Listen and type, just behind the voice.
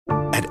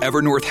At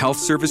Evernorth Health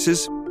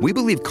Services, we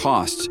believe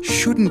costs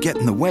shouldn't get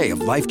in the way of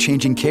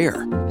life-changing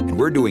care, and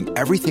we're doing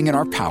everything in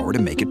our power to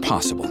make it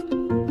possible.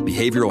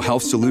 Behavioral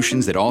health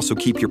solutions that also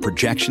keep your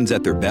projections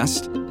at their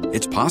best?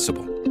 It's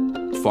possible.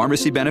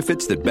 Pharmacy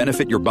benefits that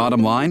benefit your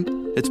bottom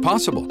line? It's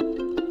possible.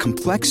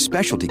 Complex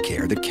specialty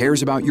care that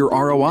cares about your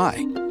ROI?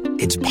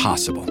 It's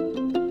possible.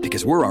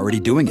 Because we're already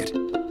doing it.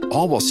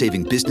 All while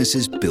saving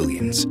businesses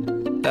billions.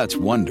 That's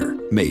Wonder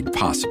made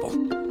possible.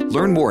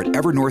 Learn more at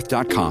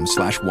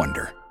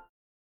evernorth.com/wonder.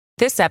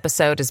 This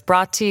episode is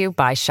brought to you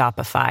by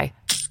Shopify.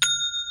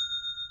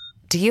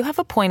 Do you have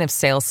a point of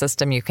sale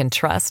system you can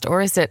trust, or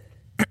is it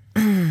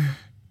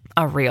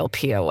a real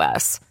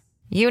POS?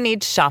 You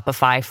need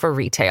Shopify for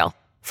retail.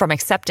 From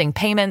accepting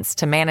payments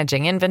to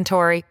managing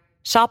inventory,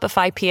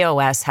 Shopify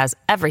POS has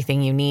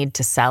everything you need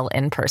to sell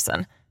in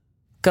person.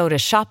 Go to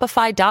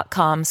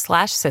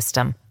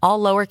shopify.com/system, all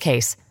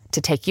lowercase,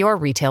 to take your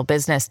retail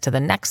business to the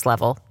next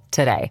level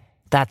today.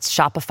 That's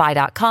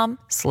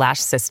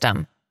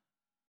shopify.com/system.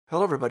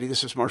 Hello, everybody.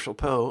 This is Marshall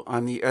Poe.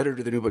 I'm the editor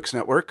of the New Books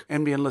Network.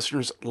 NBN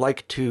listeners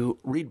like to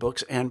read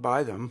books and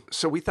buy them.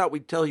 So we thought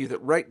we'd tell you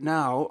that right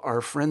now, our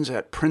friends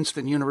at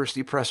Princeton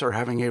University Press are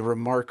having a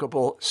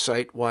remarkable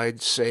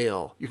site-wide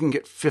sale. You can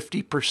get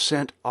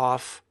 50%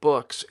 off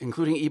books,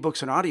 including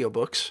ebooks and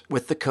audiobooks,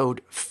 with the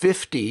code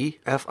 50,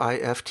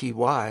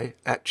 F-I-F-T-Y,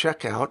 at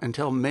checkout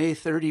until May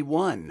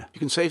 31. You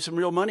can save some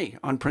real money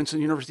on Princeton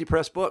University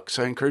Press books.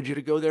 I encourage you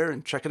to go there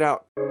and check it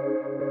out.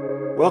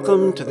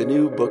 Welcome to the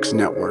New Books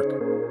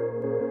Network.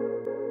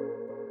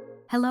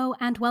 Hello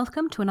and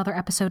welcome to another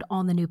episode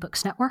on the New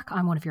Books Network.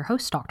 I'm one of your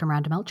hosts, Dr.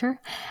 Miranda Melcher,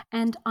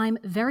 and I'm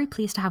very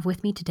pleased to have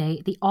with me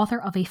today the author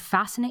of a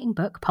fascinating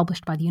book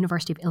published by the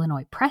University of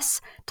Illinois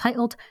Press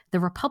titled The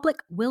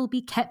Republic Will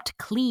Be Kept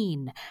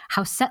Clean: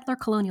 How Settler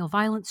Colonial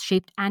Violence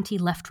Shaped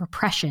Antileft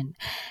Repression.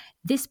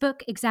 This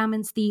book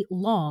examines the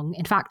long,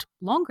 in fact,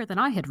 longer than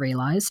I had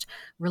realized,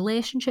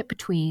 relationship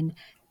between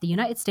the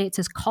United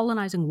States'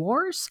 colonizing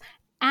wars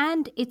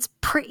and its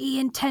pretty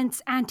intense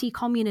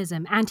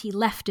anti-communism,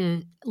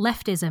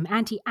 anti-leftism,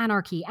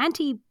 anti-anarchy,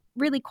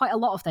 really quite a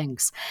lot of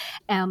things.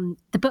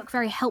 The book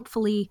very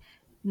helpfully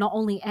not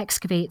only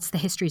excavates the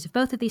histories of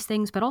both of these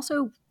things, but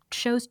also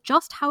shows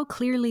just how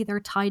clearly they're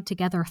tied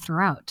together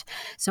throughout.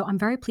 So I'm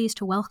very pleased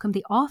to welcome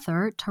the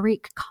author,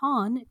 Tariq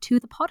Khan, to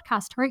the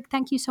podcast. Tariq,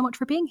 thank you so much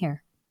for being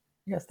here.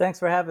 Yes, thanks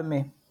for having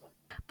me.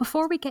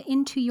 Before we get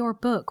into your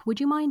book, would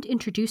you mind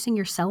introducing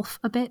yourself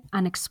a bit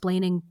and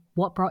explaining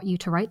what brought you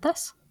to write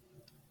this?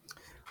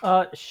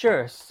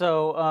 Sure.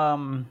 So,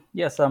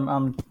 yes,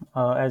 I'm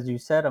as you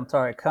said, I'm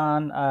Tariq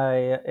Khan.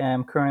 I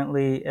am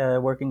currently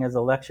working as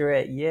a lecturer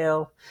at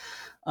Yale,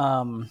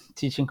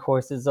 teaching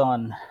courses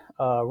on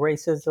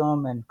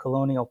racism and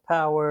colonial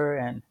power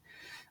and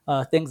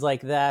things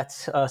like that,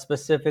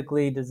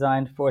 specifically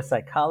designed for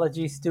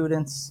psychology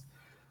students,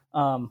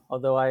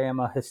 although I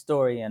am a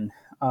historian.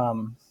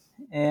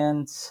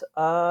 And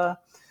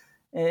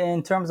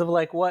in terms of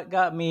like what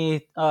got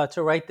me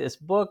to write this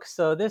book,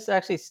 so this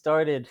actually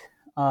started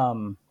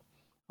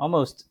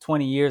almost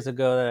 20 years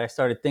ago that I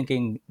started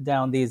thinking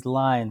down these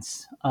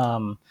lines.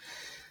 I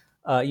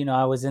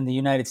was in the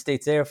United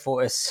States Air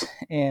Force,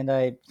 and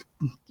I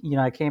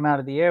came out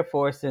of the Air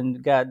Force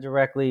and got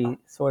directly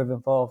sort of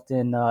involved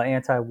in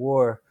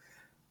anti-war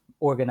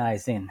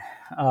organizing.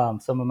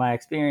 Some of my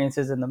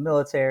experiences in the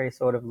military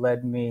sort of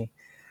led me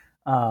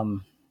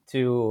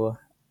to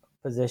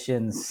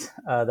positions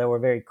that were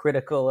very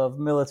critical of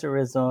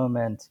militarism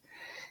and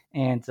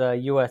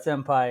U.S.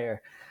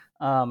 empire.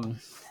 In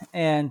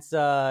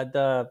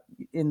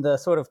the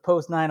sort of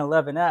post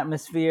 9/11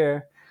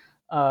 atmosphere,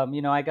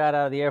 I got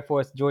out of the Air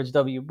Force. George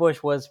W.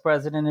 Bush was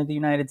president of the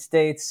United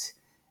States,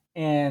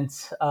 and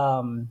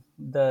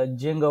the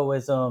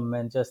jingoism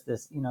and just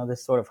this,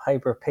 this sort of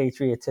hyper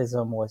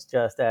patriotism was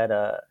just at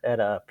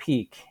a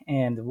peak.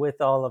 And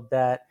with all of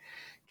that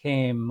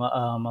came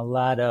a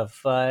lot of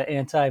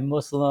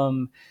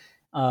anti-Muslim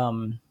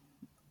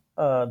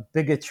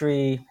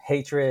bigotry,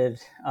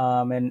 hatred,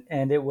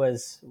 and it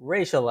was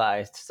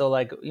racialized. So,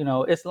 like,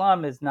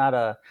 Islam is not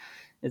a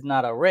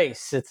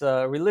race; it's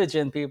a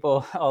religion.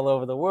 People all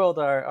over the world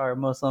are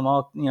Muslim.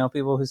 All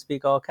people who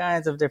speak all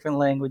kinds of different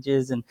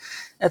languages and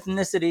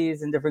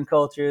ethnicities and different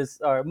cultures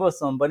are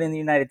Muslim. But in the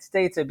United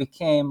States, it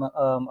became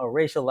a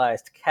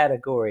racialized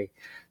category.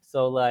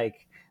 So,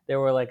 like, there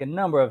were like a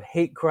number of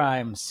hate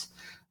crimes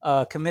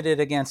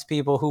committed against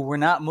people who were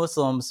not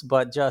Muslims,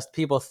 but just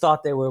people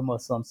thought they were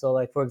Muslims. So,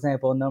 like, for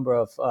example, a number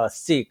of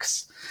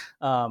Sikhs,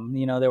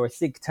 there were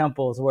Sikh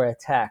temples were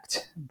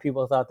attacked.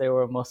 People thought they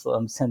were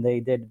Muslims, and they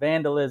did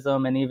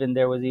vandalism, and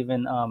there was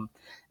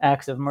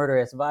acts of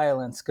murderous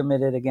violence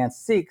committed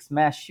against Sikhs,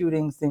 mass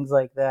shootings, things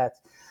like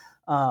that.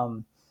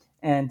 And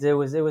it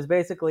was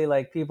basically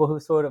like people who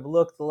sort of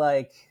looked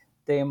like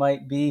they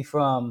might be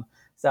from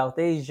South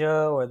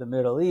Asia or the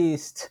Middle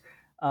East,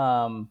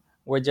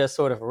 were just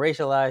sort of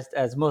racialized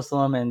as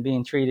Muslim and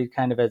being treated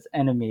kind of as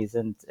enemies.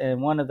 And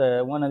one of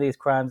these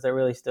crimes that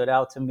really stood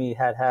out to me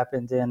had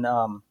happened in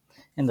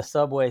the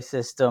subway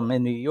system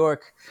in New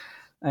York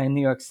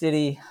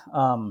City.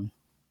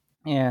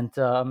 and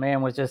a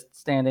man was just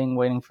standing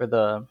waiting for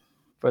the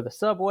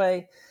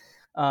subway.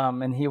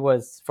 And he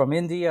was from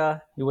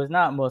India. He was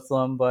not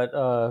Muslim, but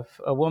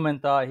a woman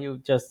thought he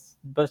would just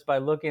by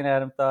looking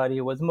at him, thought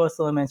he was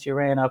Muslim, and she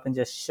ran up and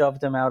just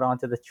shoved him out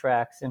onto the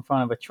tracks in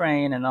front of a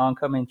train, and the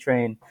oncoming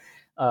train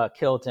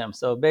killed him.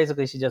 So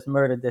basically, she just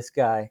murdered this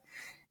guy.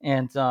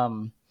 And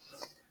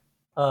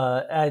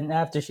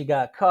after she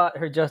got caught,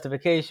 her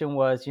justification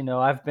was,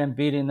 I've been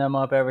beating them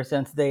up ever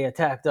since they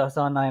attacked us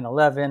on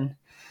 9/11.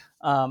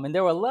 And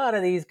there were a lot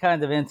of these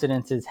kinds of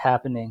incidences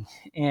happening,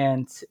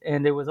 and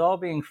it was all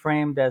being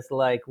framed as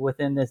like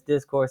within this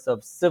discourse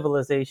of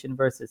civilization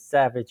versus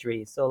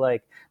savagery. So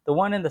like the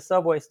one in the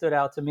subway stood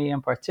out to me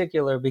in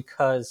particular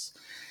because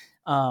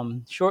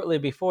shortly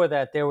before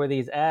that, there were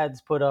these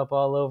ads put up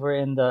all over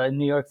in the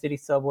New York City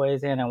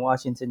subways and in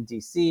Washington,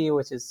 D.C.,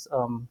 which is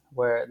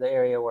where the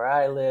area where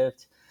I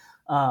lived,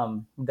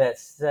 that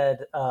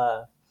said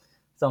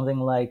something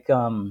like,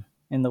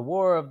 in the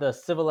war of the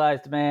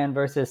civilized man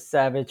versus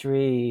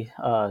savagery,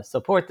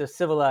 support the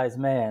civilized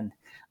man.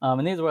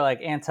 And these were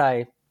like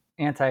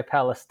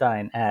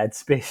anti-Palestine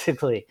ads,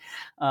 basically.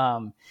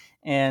 And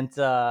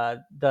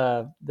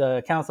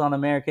the Council on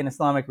American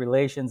Islamic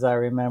Relations, I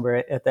remember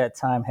at that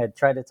time, had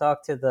tried to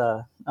talk to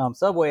the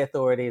subway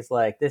authorities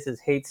like, this is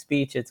hate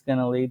speech, it's going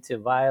to lead to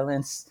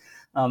violence.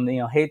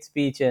 Hate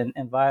speech and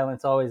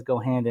violence always go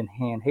hand in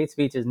hand. Hate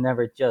speech is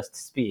never just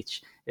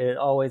speech. It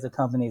always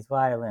accompanies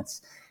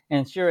violence.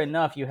 And sure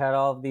enough, you had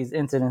all of these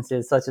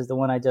incidences, such as the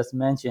one I just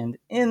mentioned,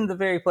 in the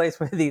very place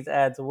where these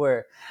ads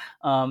were.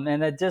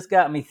 And it just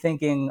got me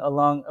thinking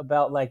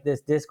about like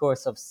this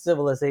discourse of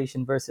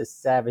civilization versus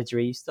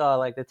savagery. You saw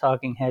like the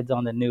talking heads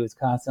on the news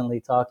constantly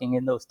talking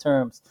in those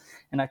terms.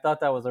 And I thought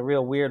that was a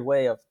real weird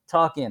way of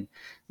talking,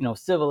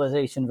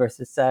 civilization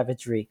versus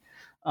savagery.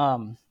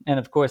 And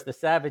of course, the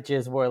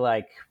savages were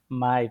like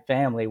my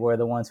family, were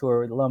the ones who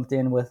were lumped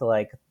in with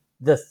like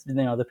this,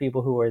 the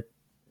people who were,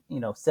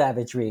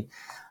 savagery.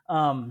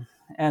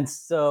 And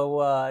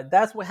so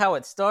that's how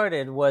it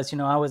started was,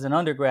 I was an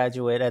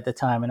undergraduate at the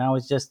time, and I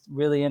was just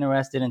really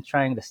interested in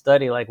trying to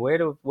study, like, where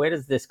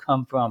does this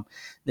come from,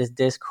 this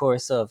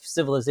discourse of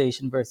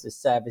civilization versus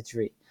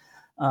savagery?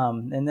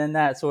 And then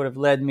that sort of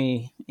led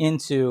me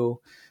into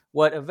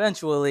what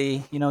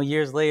eventually,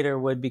 years later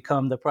would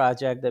become the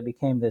project that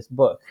became this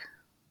book.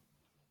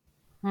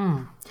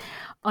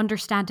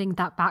 Understanding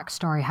that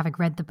backstory, having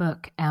read the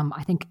book,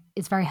 I think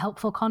it's very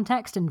helpful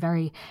context and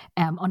very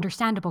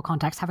understandable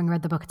context. Having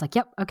read the book, it's like,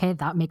 yep, okay,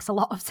 that makes a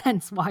lot of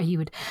sense why you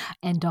would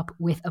end up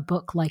with a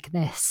book like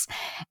this.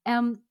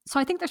 So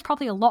I think there's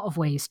probably a lot of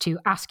ways to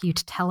ask you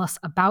to tell us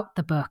about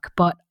the book,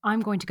 but I'm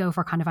going to go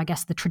for kind of, I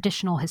guess, the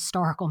traditional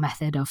historical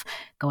method of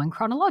going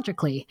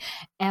chronologically.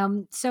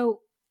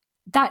 So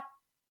that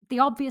the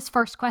obvious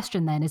first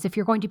question then is, if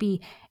you're going to be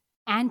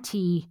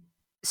anti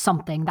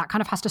something, that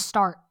kind of has to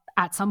start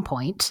at some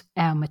point.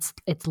 It's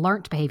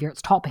learnt behavior,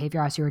 it's taught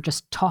behavior, as you were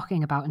just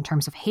talking about in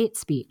terms of hate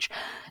speech.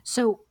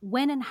 So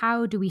when and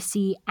how do we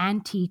see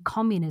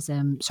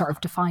anti-communism, sort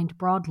of defined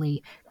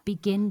broadly,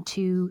 begin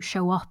to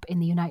show up in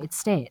the United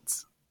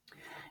States?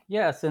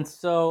 Yes, and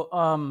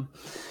so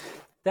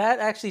that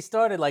actually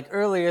started like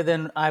earlier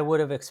than I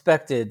would have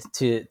expected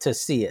to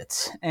see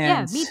it.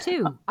 And yeah, me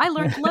too. I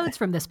learned loads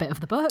from this bit of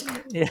the book.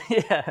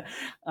 Yeah.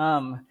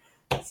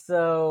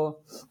 So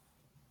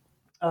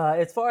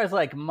as far as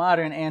like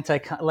modern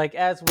like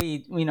as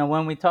we,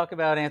 when we talk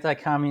about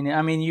anti-communism,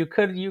 I mean, you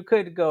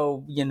could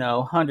go,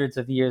 hundreds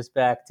of years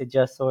back to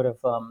just sort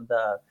of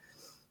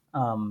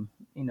the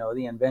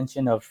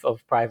invention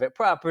of private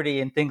property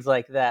and things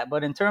like that.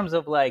 But in terms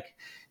of like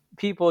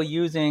people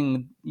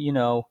using,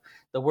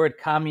 the word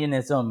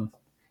communism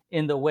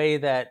in the way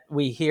that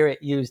we hear it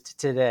used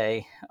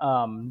today,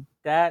 I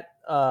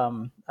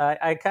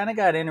kind of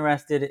got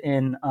interested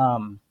in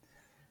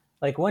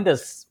like when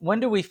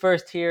do we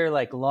first hear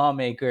like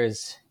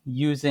lawmakers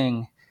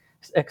using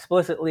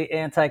explicitly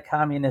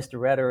anti-communist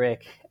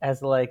rhetoric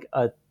as like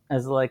a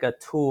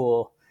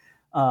tool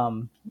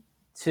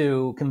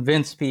to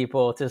convince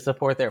people to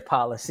support their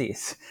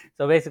policies?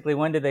 So basically,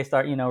 when did they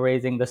start,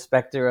 raising the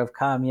specter of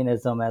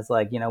communism as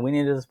like, we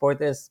need to support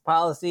this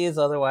policies,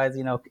 otherwise,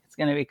 it's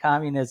going to be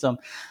communism.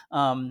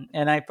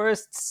 And I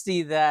first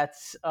see that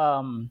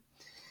in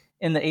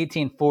the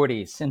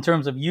 1840s in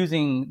terms of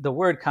using the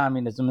word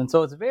communism. And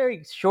so it's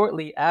very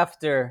shortly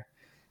after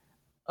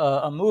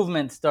a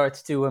movement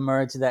starts to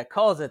emerge that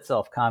calls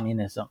itself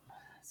communism.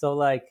 So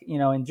like,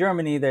 in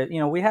Germany,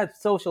 we had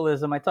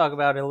socialism. I talk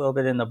about it a little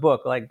bit in the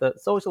book. Like the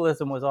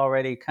socialism was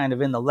already kind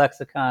of in the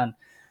lexicon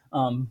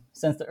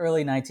since the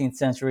early 19th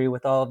century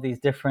with all of these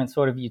different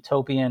sort of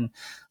utopian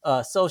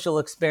social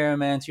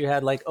experiments. You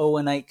had like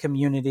Owenite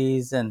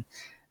communities and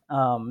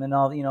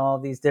all, all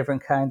these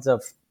different kinds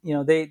of,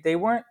 they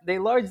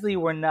largely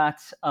were not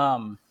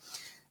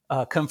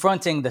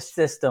confronting the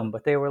system,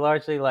 but they were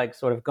largely like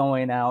sort of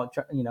going out,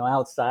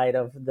 outside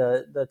of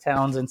the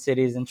towns and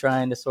cities and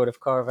trying to sort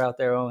of carve out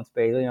their own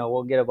space.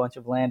 We'll get a bunch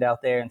of land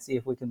out there and see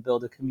if we can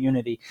build a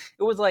community.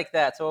 It was like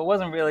that. So it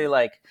wasn't really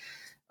like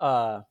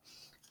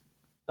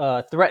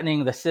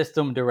threatening the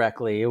system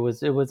directly. It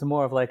was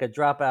more of like a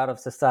dropout of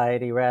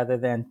society rather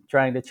than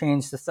trying to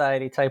change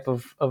society type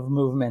of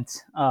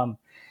movement.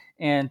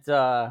 And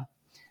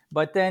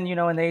But then, in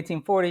the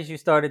 1840s, you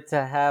started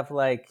to have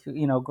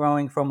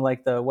growing from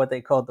like what they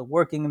called the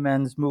working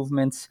men's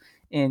movements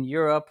in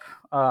Europe.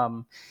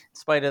 In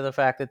spite of the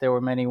fact that there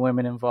were many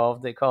women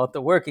involved, they call it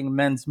the working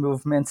men's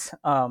movement.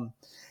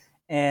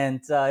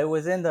 And it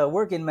was in the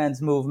working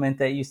men's movement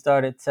that you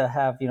started to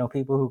have,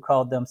 people who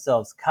called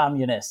themselves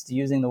communists,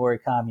 using the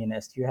word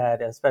communist. You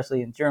had,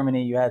 especially in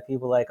Germany, you had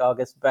people like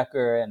August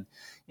Becker, and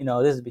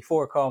this is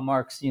before Karl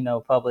Marx,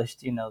 published,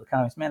 the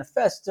Communist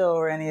Manifesto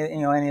or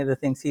any of the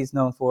things he's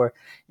known for,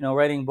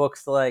 writing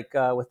books like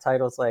with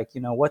titles like,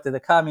 What Do the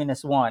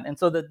Communists Want? And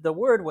so the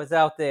word was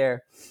out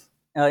there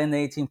in the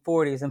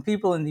 1840s, and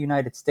people in the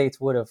United States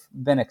would have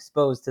been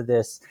exposed to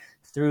this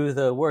through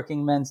the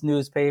working men's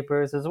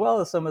newspapers, as well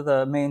as some of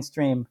the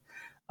mainstream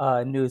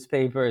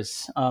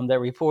newspapers that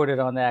reported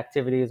on the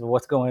activities of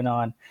what's going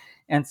on.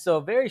 And so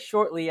very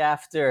shortly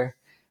after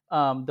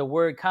the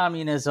word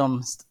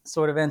communism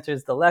sort of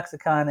enters the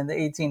lexicon in the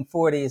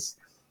 1840s,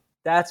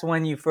 that's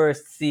when you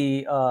first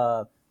see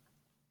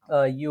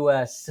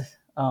U.S.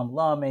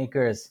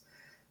 Lawmakers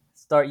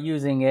start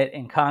using it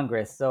in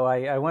Congress. So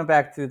I went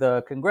back to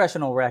the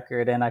congressional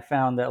record, and I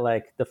found that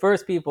like the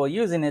first people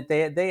using it,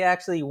 they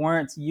actually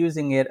weren't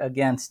using it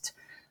against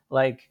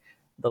like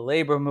the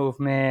labor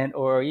movement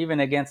or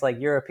even against like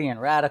European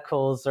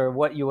radicals or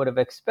what you would have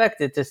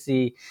expected to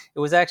see. It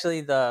was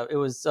actually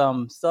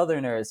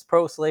Southerners,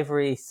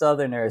 pro-slavery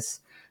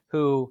Southerners,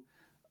 who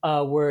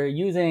were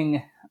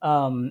using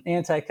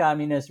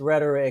anti-communist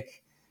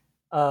rhetoric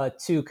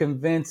to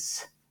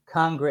convince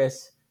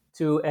Congress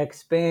to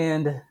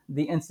expand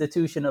the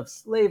institution of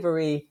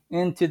slavery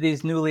into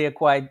these newly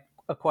acquired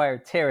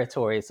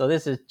territories. So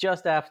this is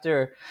just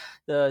after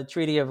the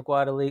Treaty of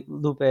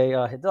Guadalupe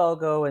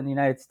Hidalgo, and the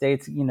United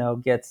States,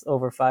 gets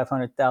over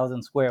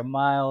 500,000 square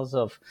miles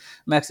of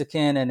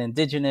Mexican and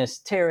indigenous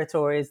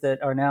territories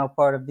that are now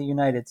part of the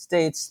United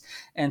States.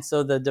 And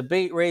so the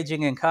debate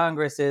raging in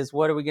Congress is,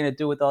 what are we going to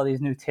do with all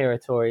these new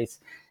territories?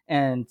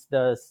 And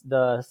the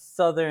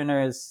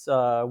Southerners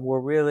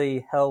were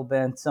really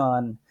hell-bent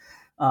on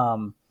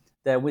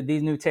that with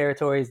these new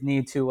territories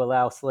need to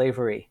allow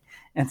slavery.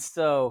 And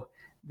so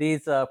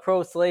these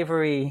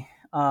pro-slavery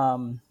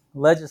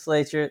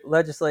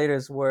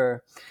legislators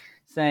were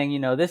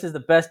saying, this is the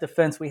best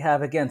defense we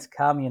have against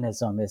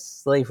communism is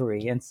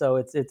slavery. And so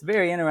it's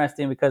very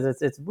interesting because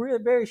it's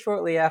really very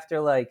shortly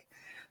after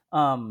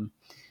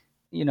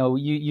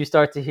you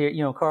start to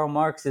hear, Karl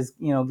Marx is,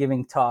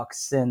 giving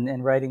talks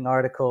and writing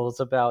articles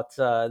about,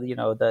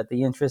 that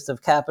the interests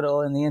of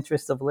capital and the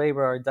interests of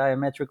labor are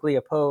diametrically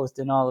opposed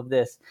in all of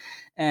this.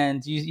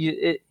 And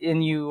you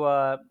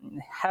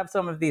have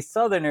some of these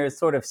Southerners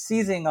sort of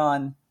seizing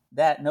on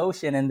that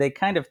notion, and they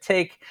kind of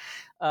take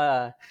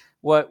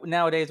what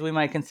nowadays we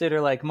might consider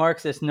like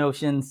Marxist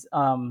notions,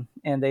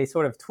 and they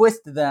sort of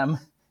twist them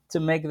to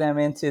make them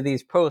into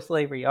these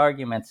pro-slavery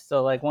arguments.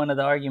 So like one of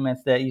the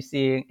arguments that you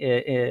see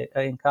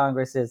in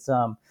Congress is,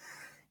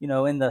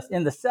 in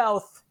the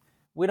South,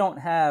 we don't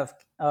have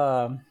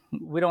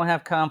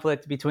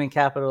conflict between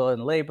capital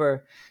and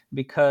labor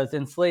because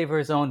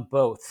enslavers own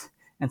both.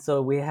 And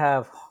so we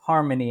have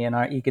harmony in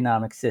our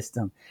economic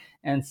system.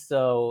 And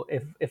so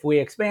if we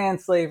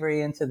expand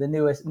slavery into the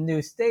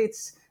new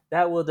states,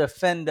 that will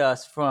defend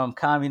us from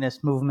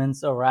communist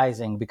movements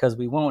arising because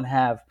we won't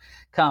have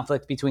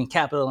conflict between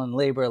capital and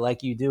labor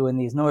like you do in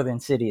these northern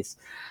cities.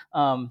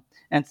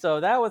 And so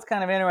that was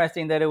kind of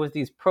interesting that it was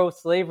these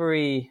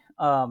pro-slavery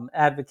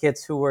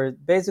advocates who were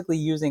basically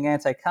using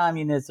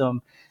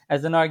anti-communism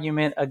as an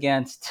argument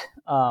against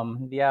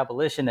the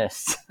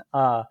abolitionists.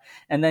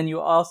 And then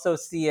you also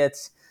see it,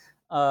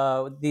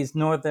 these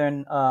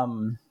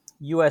northern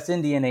U.S.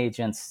 Indian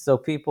agents, so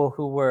people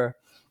who were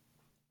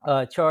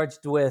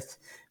charged with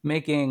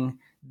making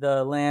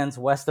the lands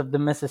west of the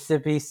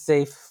Mississippi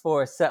safe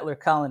for settler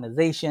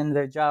colonization.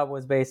 Their job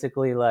was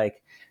basically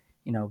like,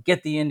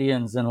 get the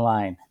Indians in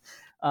line.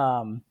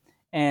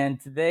 And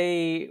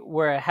they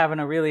were having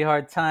a really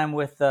hard time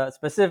with,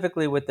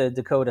 specifically with the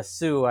Dakota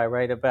Sioux I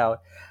write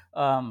about.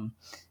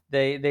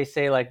 They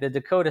say like the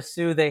Dakota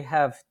Sioux, they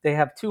have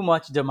too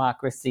much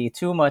democracy,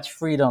 too much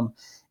freedom,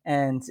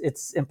 and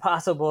it's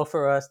impossible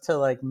for us to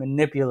like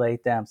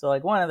manipulate them. So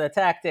like one of the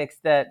tactics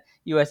that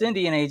U.S.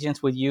 Indian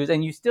agents would use,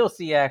 and you still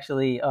see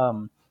actually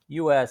the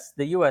U.S.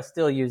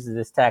 still uses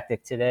this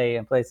tactic today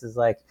in places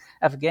like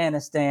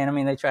Afghanistan. I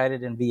mean, they tried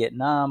it in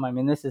Vietnam. I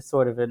mean, this is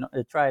sort of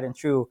a tried and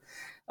true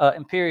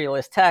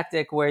imperialist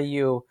tactic where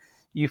you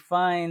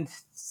find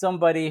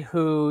somebody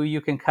who you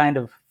can kind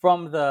of,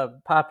 from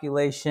the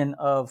population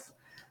of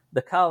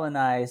the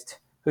colonized,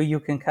 who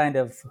you can kind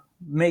of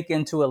make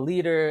into a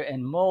leader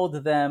and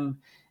mold them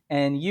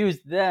and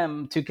use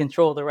them to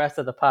control the rest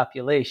of the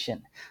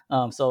population.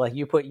 So like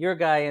you put your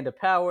guy into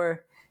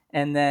power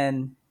and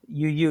then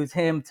you use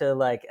him to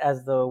like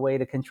as the way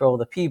to control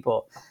the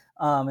people.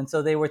 And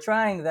so they were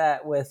trying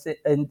that with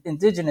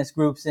indigenous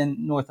groups in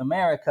North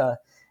America.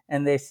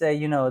 and they say,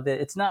 that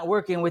it's not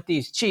working with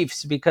these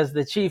chiefs because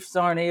the chiefs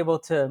aren't able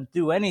to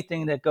do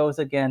anything that goes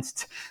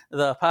against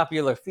the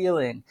popular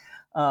feeling.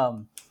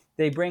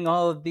 They bring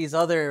all of these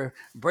other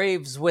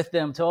braves with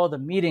them to all the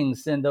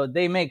meetings, and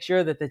they make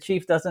sure that the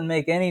chief doesn't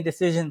make any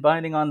decision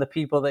binding on the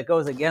people that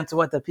goes against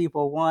what the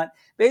people want.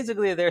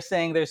 Basically, they're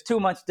saying there's too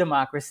much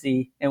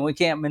democracy and we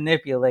can't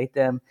manipulate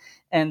them.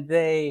 And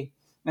they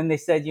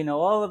said,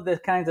 all of the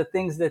kinds of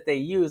things that they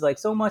use, like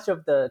so much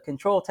of the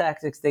control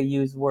tactics they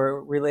use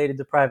were related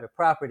to private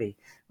property,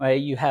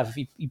 right? You have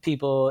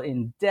people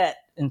in debt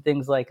and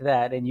things like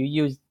that, and you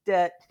use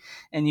debt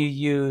and you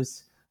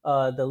use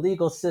the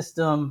legal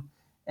system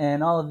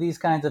and all of these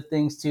kinds of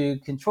things to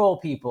control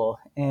people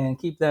and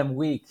keep them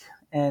weak.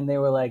 And they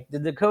were like, the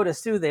Dakota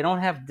Sioux, they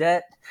don't have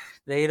debt,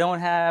 they don't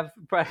have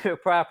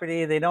private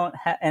property,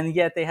 and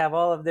yet they have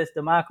all of this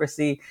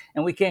democracy,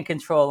 and we can't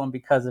control them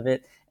because of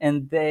it.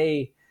 And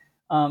they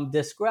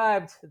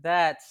described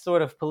that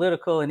sort of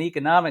political and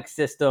economic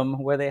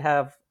system where they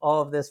have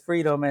all of this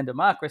freedom and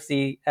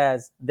democracy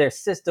as their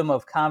system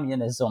of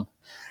communism.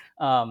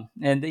 And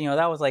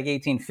that was like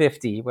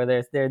 1850,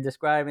 where they're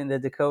describing the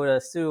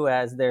Dakota Sioux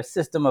as their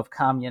system of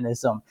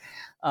communism,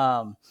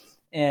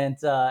 and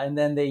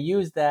then they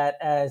use that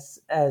as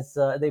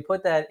they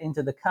put that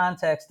into the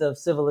context of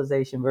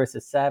civilization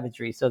versus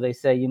savagery. So they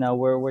say,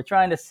 we're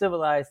trying to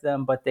civilize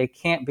them, but they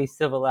can't be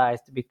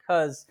civilized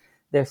because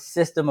their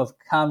system of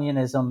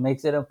communism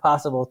makes it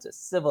impossible to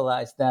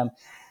civilize them.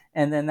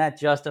 And then that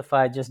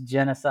justified just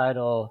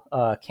genocidal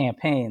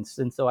campaigns.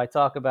 And so I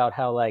talk about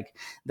how like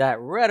that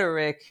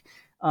rhetoric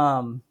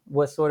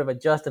was sort of a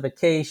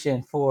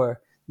justification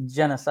for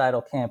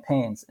genocidal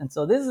campaigns. And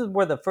so this is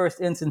where the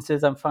first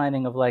instances I'm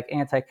finding of like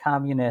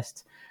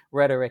anti-communist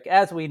rhetoric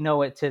as we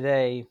know it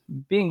today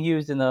being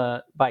used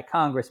by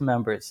Congress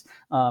members.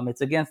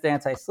 It's against the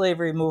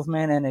anti-slavery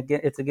movement, and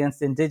it's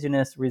against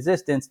indigenous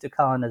resistance to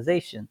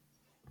colonization.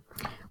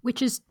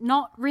 Which is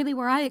not really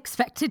where I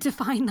expected to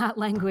find that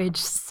language.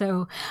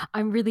 So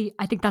I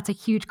think that's a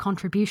huge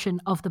contribution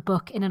of the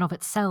book in and of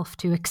itself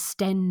to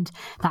extend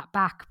that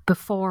back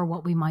before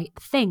what we might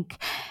think.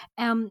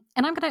 And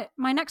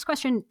my next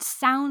question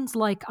sounds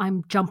like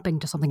I'm jumping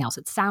to something else.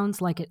 It sounds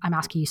like I'm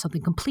asking you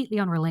something completely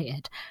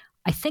unrelated.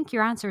 I think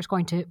your answer is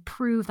going to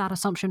prove that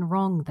assumption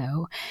wrong,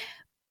 though.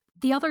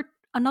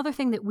 Another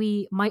thing that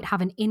we might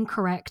have an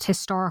incorrect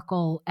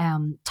historical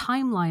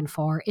timeline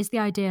for is the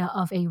idea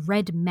of a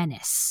red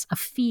menace, a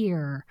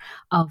fear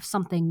of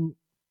something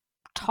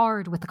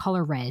tarred with the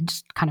color red,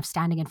 kind of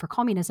standing in for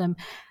communism.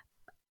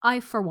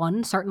 I, for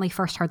one, certainly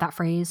first heard that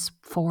phrase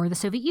for the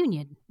Soviet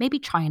Union, maybe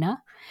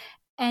China.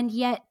 And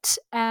yet,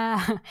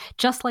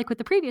 just like with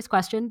the previous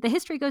question, the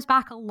history goes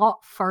back a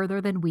lot further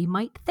than we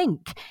might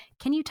think.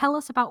 Can you tell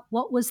us about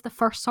what was the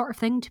first sort of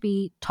thing to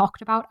be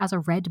talked about as a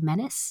red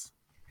menace?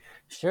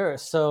 Sure.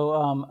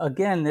 So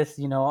again, this, it's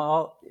in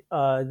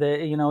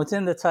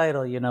the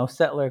title,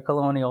 settler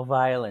colonial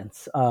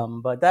violence.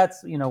 But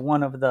that's,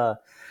 one of the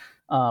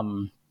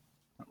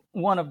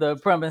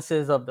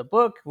premises of the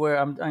book, where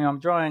I'm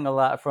drawing a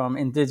lot from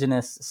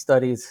indigenous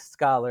studies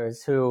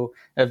scholars who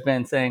have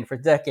been saying for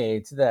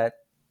decades that,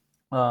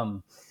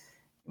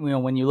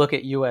 when you look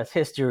at U.S.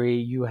 history,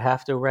 you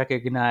have to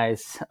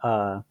recognize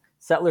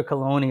settler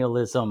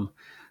colonialism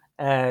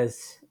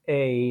as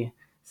a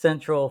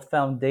central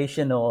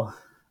foundational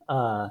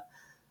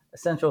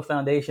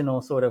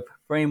sort of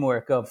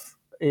framework of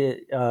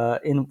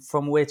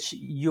from which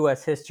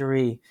U.S.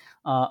 history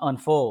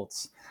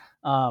unfolds,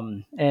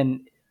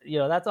 and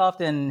that's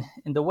often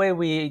in the way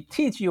we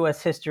teach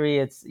U.S. history.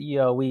 It's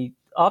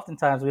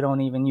oftentimes we don't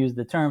even use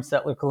the term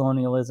settler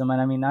colonialism.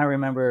 And I mean, I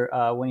remember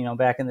when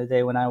back in the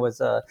day when I was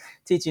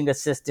teaching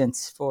assistant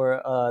for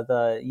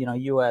the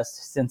U.S.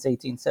 since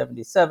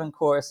 1877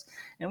 course,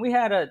 and we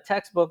had a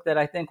textbook that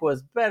I think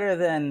was better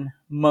than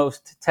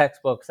most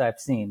textbooks I've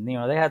seen. They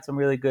had some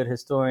really good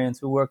historians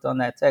who worked on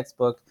that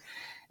textbook,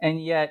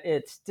 and yet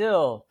it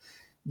still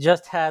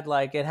just had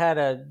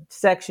a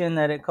section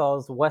that it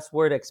calls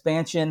westward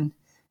expansion.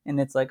 And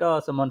it's like,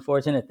 oh, some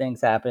unfortunate things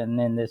happen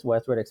in this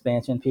westward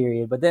expansion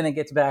period. But then it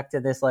gets back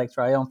to this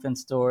triumphant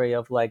story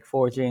of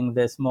forging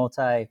this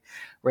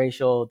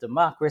multi-racial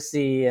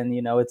democracy. And,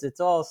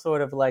 it's all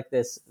sort of like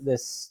this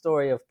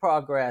story of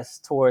progress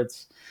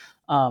towards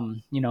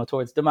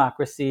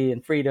democracy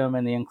and freedom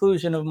and the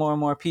inclusion of more and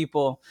more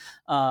people.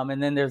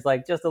 And then there's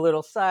just a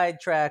little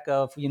sidetrack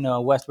of,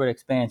 westward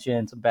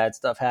expansion, some bad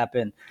stuff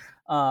happened.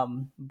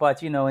 But,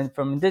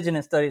 from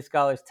indigenous studies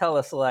scholars tell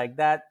us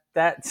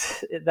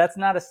that's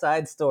not a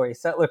side story.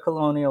 Settler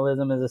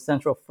colonialism is a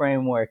central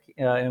framework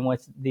in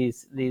which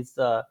these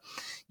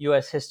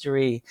U.S.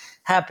 history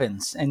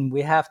happens, and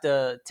we have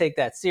to take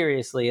that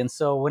seriously. And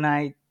so when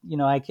I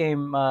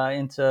came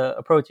into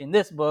approaching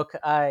this book,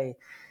 I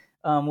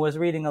was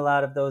reading a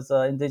lot of those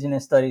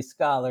indigenous studies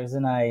scholars,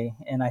 and I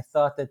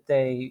thought that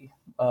they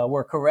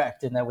were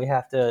correct, and that we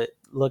have to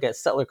look at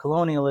settler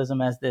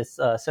colonialism as this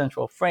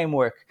central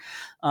framework.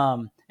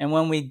 And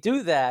when we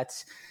do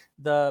that,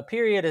 the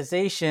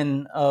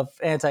periodization of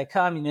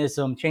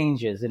anti-communism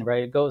changes, and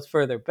right, it goes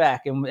further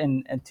back.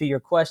 And to your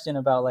question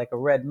about like a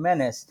red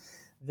menace,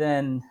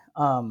 then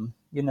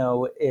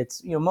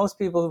it's most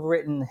people who've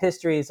written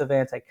histories of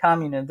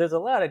anti-communism. There's a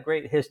lot of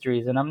great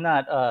histories, and I'm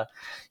not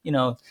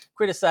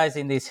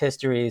criticizing these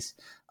histories.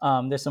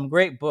 There's some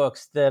great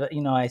books that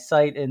I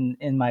cite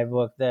in my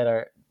book that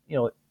are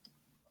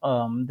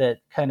that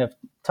kind of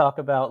talk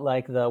about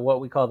like what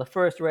we call the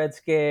first Red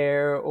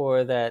Scare,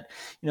 or that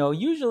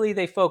usually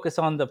they focus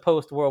on the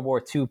post World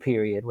War II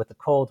period with the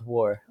Cold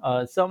War.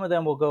 Some of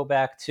them will go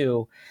back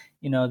to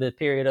the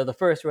period of the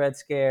first Red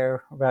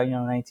Scare, about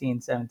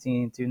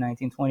 1917 to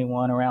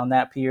 1921, around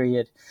that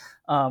period,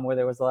 where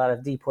there was a lot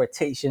of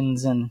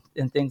deportations and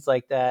things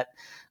like that.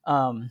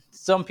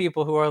 Some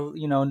people who are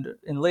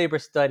in labor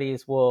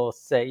studies will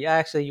say, yeah,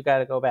 actually you got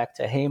to go back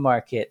to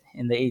Haymarket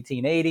in the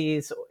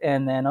 1880s,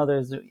 and then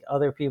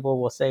other people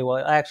will say,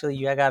 well, actually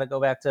you got to go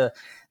back to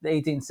the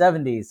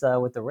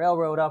 1870s with the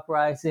railroad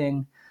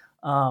uprising,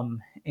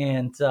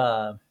 and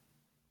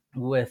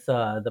with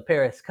the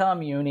Paris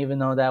Commune. Even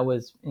though that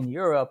was in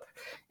Europe,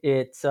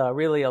 it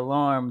really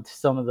alarmed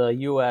some of the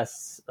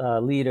U.S.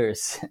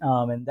 Leaders,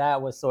 and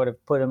that was sort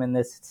of put them in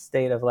this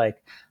state of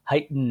like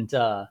heightened,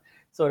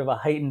 sort of a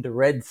heightened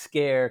Red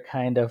Scare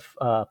kind of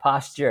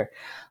posture.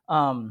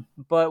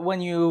 But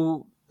when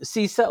you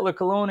see settler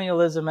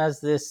colonialism as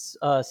this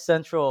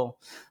central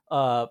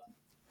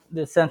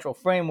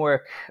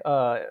framework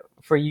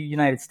for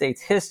United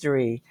States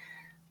history,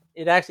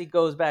 it actually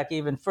goes back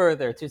even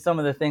further to some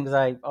of the things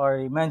I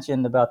already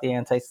mentioned about the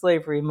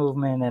anti-slavery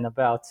movement and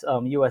about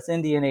U.S.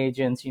 Indian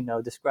agents,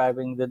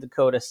 describing the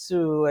Dakota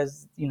Sioux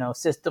as,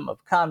 system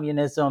of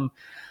communism.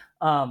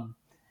 So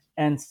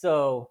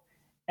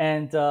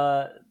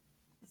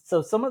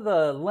some of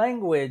the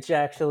language,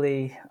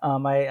 actually,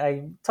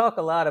 I talk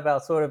a lot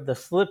about sort of the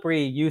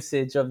slippery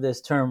usage of this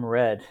term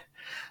red.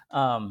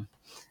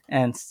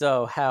 And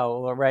so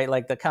how, right,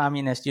 like the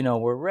communists,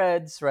 were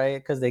reds,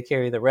 right, because they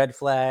carry the red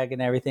flag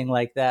and everything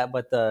like that.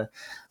 But the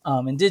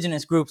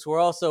indigenous groups were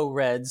also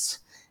reds.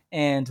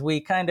 And we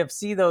kind of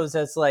see those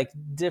as like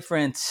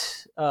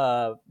different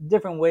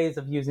ways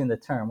of using the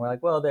term. We're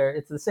like, well,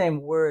 it's the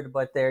same word,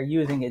 but they're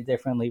using it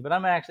differently. But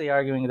I'm actually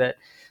arguing that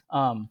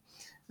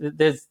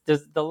there's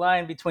the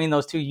line between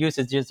those two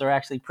usages are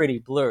actually pretty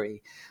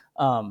blurry.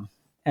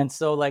 And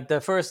so like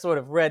the first sort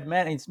of red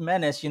menace,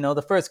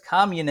 the first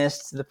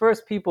communists, the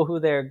first people who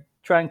they're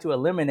trying to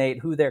eliminate,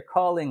 who they're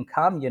calling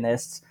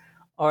communists,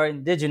 are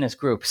indigenous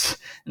groups.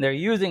 And they're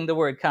using the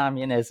word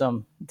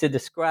communism to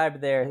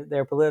describe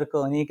their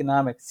political and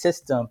economic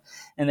system.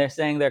 And they're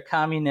saying their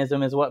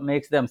communism is what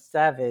makes them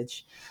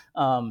savage.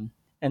 And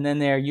then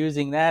they're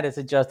using that as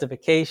a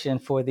justification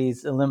for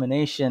these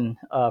elimination,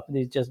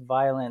 these just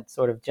violent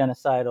sort of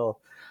genocidal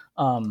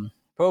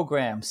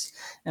programs.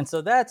 And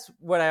so that's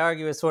what I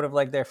argue is sort of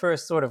like their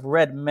first sort of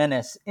red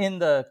menace in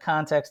the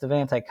context of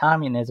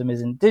anti-communism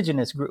is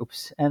indigenous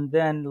groups. And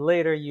then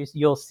later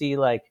you'll see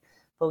like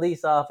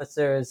police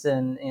officers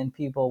and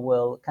people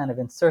will kind of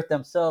insert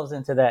themselves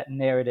into that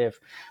narrative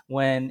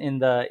when in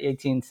the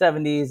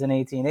 1870s and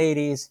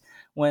 1880s,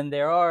 when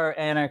there are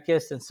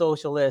anarchists and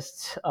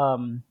socialists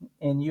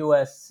in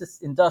U.S.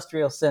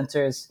 industrial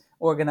centers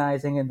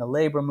organizing in the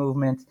labor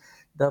movement,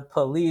 the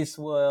police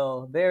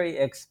will very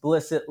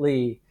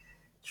explicitly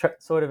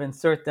sort of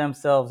insert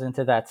themselves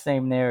into that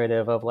same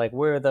narrative of like,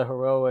 we're the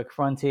heroic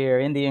frontier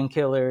Indian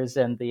killers,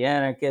 and the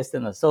anarchists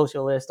and the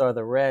socialists are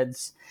the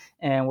reds,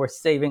 and we're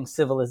saving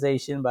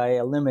civilization by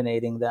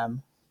eliminating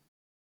them.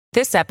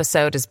 This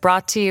episode is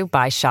brought to you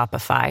by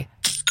Shopify.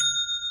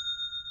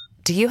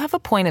 Do you have a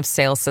point of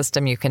sale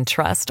system you can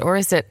trust, or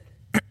is it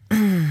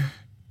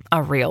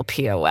a real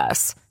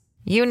POS?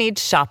 You need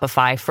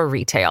Shopify for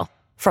retail.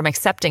 From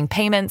accepting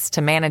payments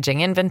to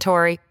managing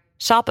inventory,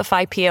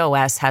 Shopify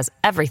POS has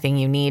everything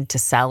you need to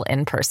sell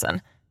in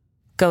person.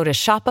 Go to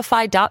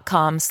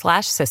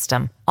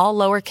shopify.com/system, all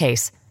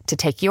lowercase, to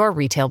take your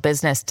retail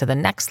business to the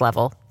next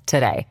level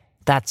today.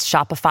 That's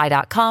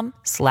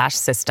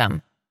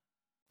shopify.com/system.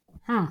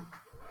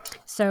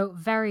 So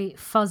very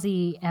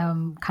fuzzy,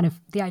 kind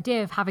of the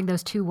idea of having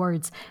those two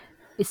words,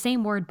 the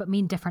same word but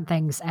mean different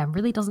things,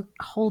 really doesn't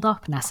hold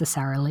up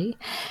necessarily.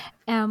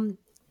 In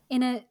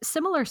a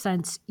similar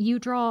sense, you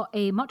draw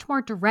a much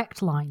more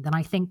direct line than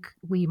I think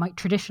we might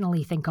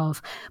traditionally think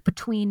of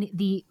between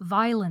the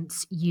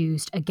violence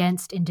used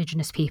against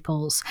Indigenous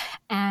peoples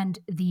and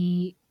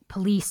the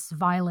police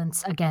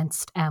violence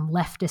against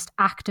leftist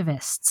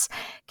activists.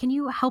 Can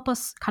you help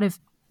us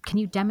can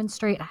you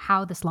demonstrate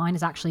how this line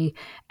is actually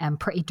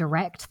pretty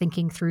direct,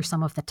 thinking through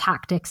some of the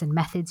tactics and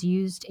methods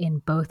used in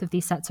both of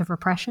these sets of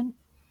repression?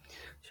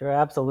 Sure,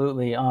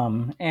 absolutely.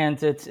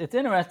 And it's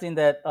interesting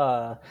that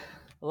a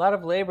lot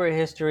of labor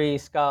history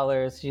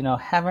scholars,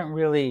 haven't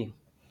really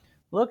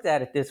looked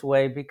at it this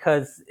way,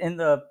 because in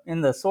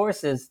the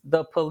sources,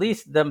 the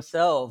police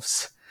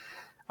themselves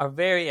are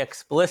very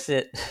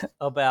explicit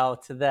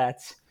about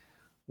that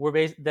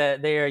that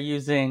they are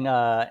using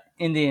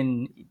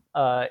Indian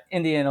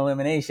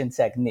elimination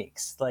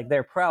techniques. Like,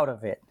 they're proud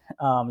of it.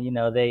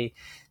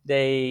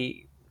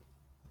 They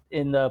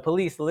in the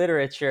police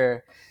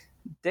literature,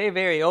 they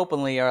very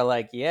openly are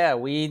like, yeah,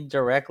 we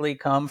directly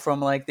come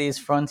from like these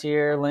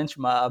frontier lynch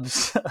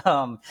mobs.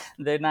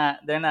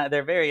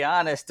 They're very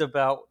honest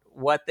about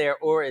what their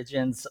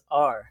origins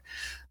are.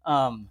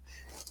 Um,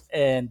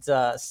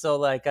 so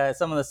like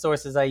some of the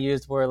sources I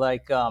used were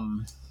like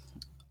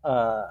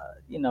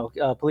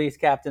police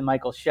captain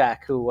Michael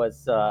Shack, who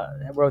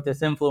wrote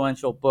this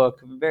influential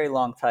book, very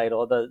long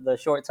title. The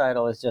short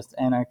title is just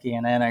Anarchy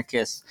and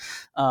Anarchists,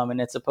 and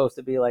it's supposed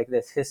to be like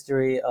this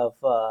history of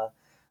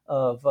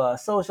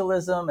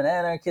socialism and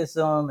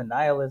anarchism and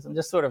nihilism,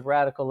 just sort of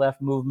radical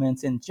left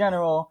movements in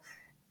general.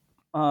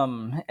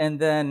 And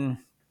then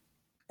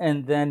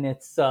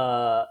it's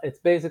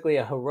basically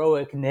a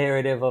heroic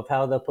narrative of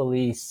how the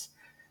police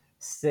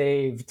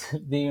saved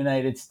the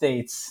United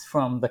States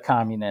from the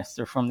communists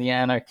or from the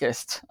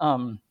anarchists.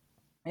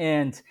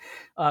 And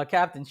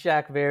Captain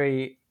Shack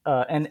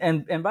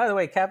and by the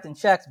way, Captain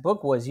Shack's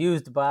book was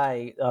used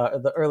by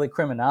the early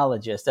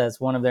criminologists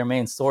as one of their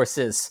main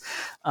sources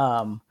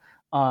on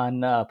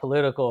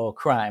political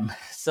crime.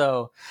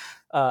 So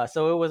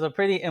it was a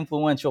pretty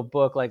influential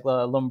book. Like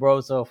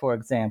Lombroso, for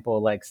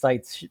example, like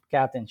cites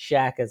Captain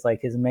Shack as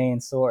like his main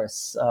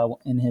source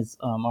in his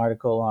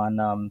article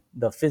on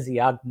the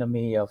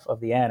physiognomy of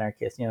the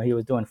anarchist. He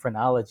was doing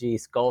phrenology,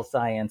 skull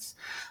science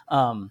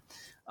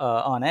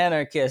on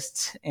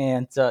anarchists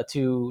and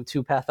to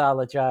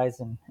pathologize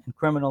and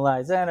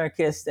criminalize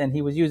anarchists. And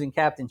he was using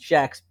Captain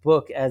Shack's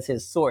book as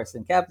his source.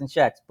 And Captain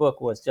Shack's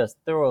book was just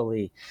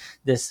thoroughly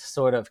this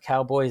sort of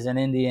cowboys and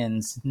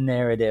Indians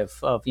narrative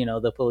of,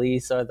 the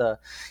police are the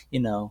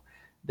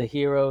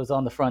heroes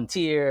on the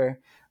frontier,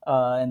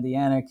 and the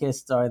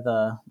anarchists are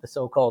the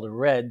so-called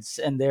Reds.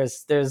 And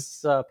there's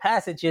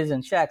passages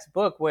in Shack's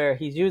book where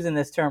he's using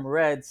this term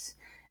Reds,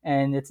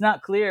 and it's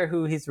not clear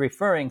who he's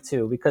referring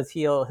to, because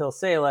he'll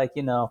say like,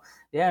 the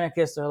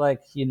anarchists are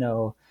like,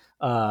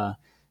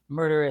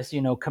 murderous,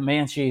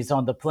 Comanches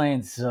on the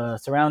plains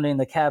surrounding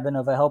the cabin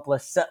of a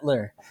helpless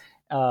settler.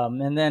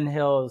 And then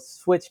he'll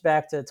switch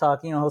back to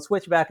talking, he'll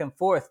switch back and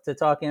forth to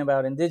talking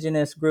about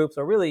indigenous groups,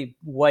 or really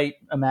white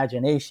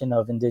imagination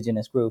of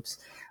indigenous groups,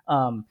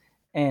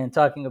 and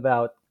talking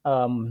about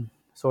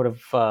sort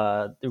of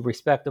the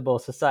respectable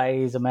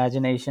society's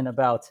imagination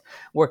about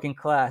working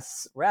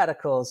class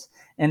radicals,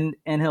 and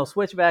he'll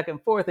switch back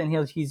and forth, and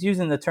he's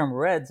using the term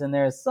Reds, and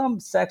there's some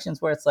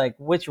sections where it's like,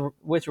 which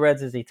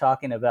Reds is he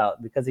talking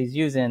about, because he's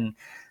using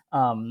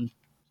the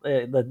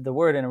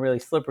word in a really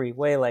slippery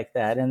way like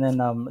that. And then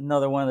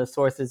another one of the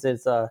sources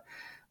is the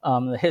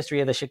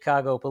history of the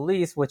Chicago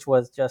police, which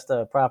was just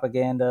a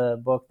propaganda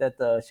book that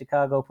the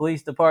Chicago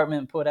Police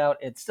Department put out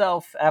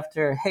itself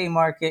after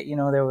Haymarket.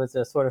 There was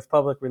a sort of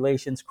public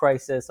relations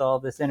crisis, all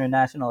this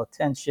international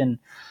attention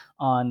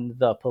on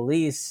the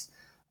police.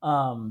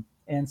 And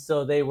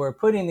so they were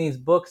putting these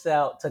books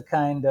out to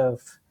kind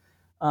of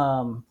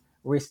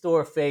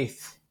restore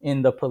faith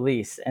in the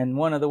police. And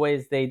one of the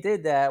ways they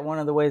did that, one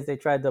of the ways they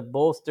tried to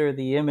bolster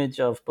the image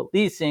of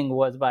policing,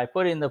 was by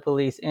putting the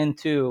police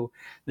into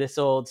this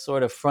old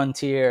sort of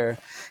frontier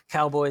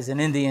cowboys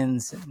and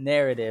Indians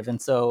narrative. And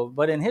so,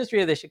 but in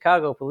History of the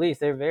Chicago Police,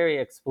 they very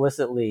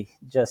explicitly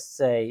just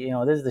say,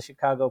 this is the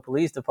Chicago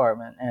Police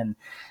Department, and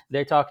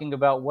they're talking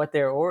about what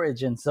their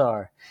origins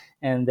are.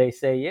 And they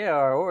say,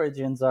 our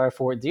origins are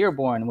Fort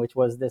Dearborn, which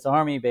was this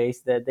army base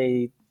that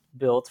they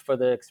built for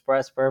the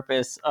express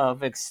purpose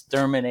of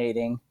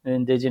exterminating the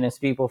indigenous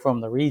people from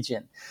the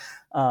region.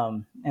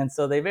 And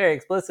so they very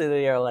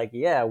explicitly are like,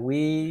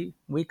 we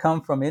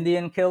come from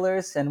Indian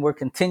killers, and we're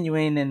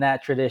continuing in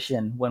that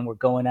tradition when we're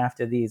going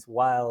after these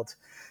wild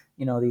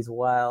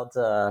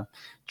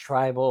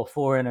tribal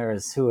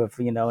foreigners who have,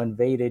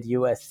 invaded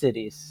U.S.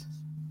 cities.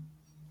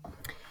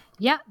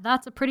 Yeah,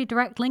 that's a pretty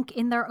direct link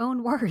in their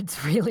own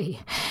words,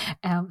 really.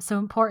 So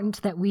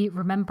important that we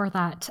remember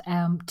that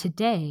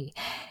today.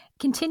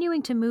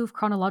 Continuing to move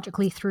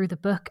chronologically through the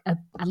book, at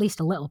least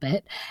a little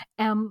bit,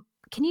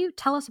 can you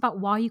tell us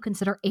about why you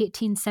consider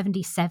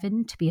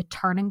 1877 to be a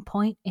turning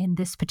point in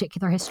this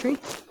particular history?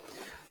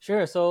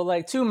 Sure. So,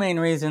 like, two main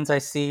reasons I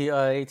see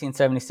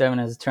 1877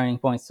 as a turning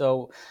point.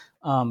 So,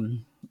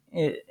 in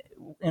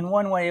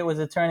one way, it was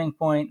a turning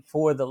point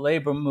for the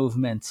labor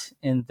movement,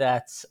 in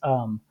that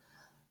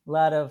a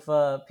lot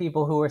of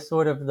people who were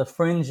sort of the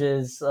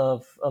fringes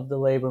of the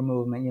labor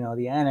movement,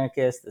 the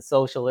anarchists, the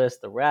socialists,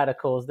 the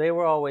radicals, they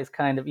were always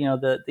kind of,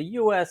 the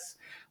U.S.,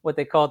 what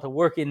they called the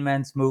working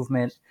men's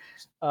movement,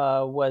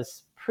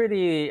 was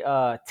pretty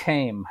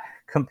tame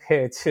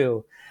compared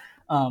to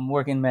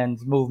working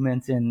men's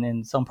movements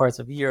in some parts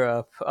of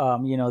Europe.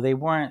 They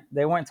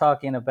weren't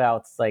talking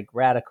about like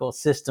radical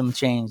system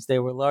change. They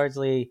were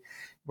largely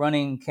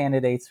running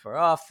candidates for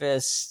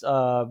office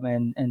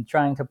and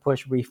trying to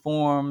push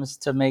reforms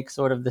to make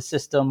sort of the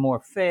system more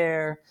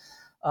fair,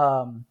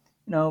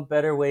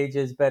 better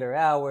wages, better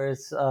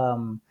hours,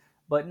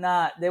 but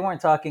they weren't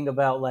talking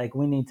about like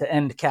we need to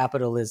end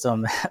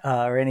capitalism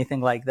or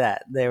anything like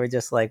that. They were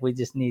just like, we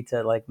just need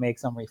to like make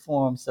some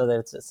reforms so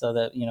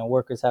that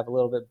workers have a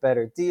little bit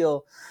better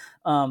deal.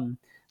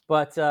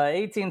 But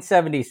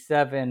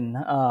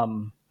 1877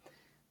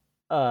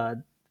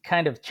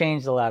 kind of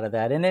changed a lot of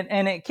that,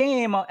 and it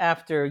came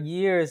after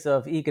years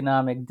of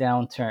economic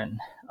downturn.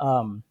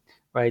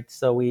 Right.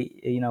 So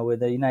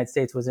the United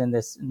States was in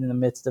the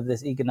midst of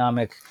this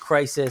economic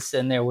crisis,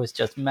 and there was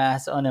just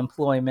mass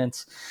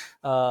unemployment.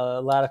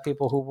 A lot of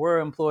people who were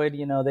employed,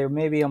 they were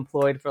maybe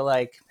employed for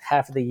like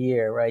half of the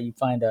year. Right. You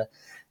find a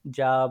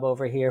job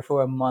over here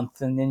for a month,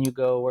 and then you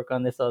go work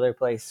on this other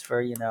place for,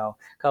 a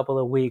couple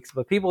of weeks.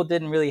 But people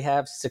didn't really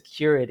have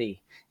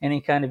security, any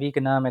kind of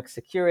economic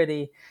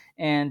security.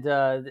 And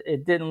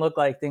it didn't look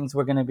like things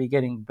were going to be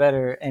getting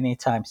better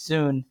anytime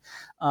soon.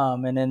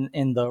 And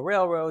in the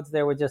railroads,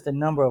 there were just a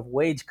number of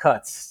wage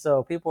cuts.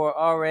 So people were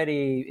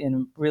already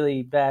in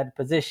really bad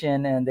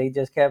position, and they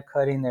just kept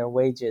cutting their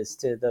wages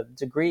to the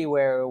degree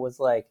where it was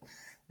like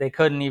they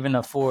couldn't even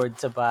afford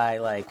to buy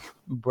like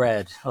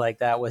bread. Like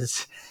that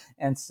was,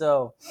 and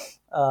so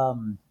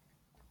the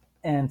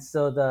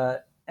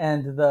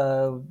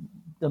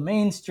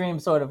mainstream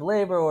sort of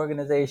labor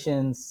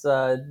organizations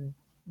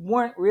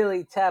weren't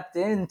really tapped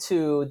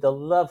into the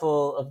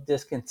level of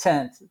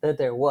discontent that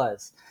there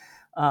was.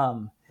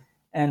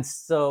 And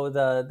so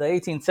the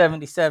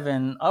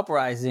 1877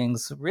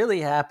 uprisings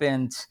really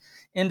happened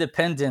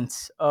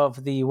independent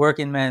of the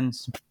working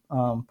men's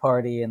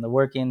party and the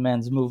working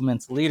men's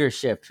movement's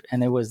leadership.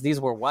 And these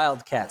were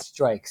wildcat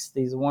strikes.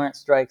 These weren't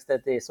strikes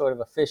that the sort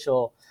of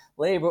official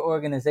labor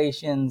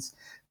organizations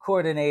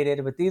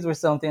coordinated, but these were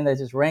something that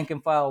just rank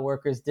and file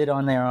workers did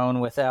on their own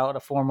without a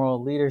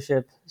formal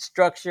leadership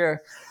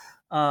structure.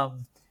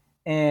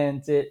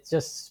 And it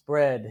just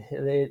spread.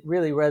 It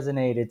really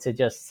resonated to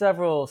just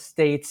several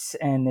states,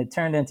 and it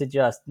turned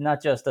into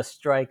not just a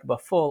strike,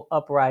 but full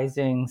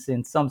uprisings.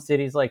 In some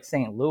cities like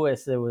St.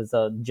 Louis, there was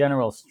a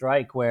general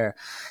strike where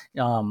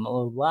a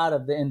lot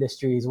of the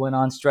industries went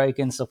on strike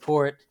in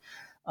support,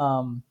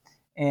 and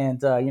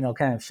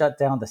kind of shut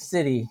down the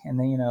city. And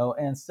then,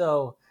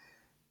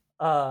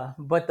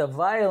 but the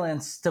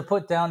violence to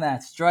put down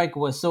that strike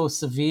was so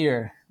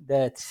severe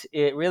that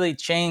it really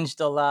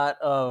changed a lot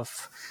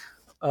of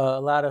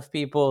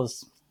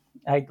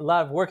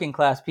working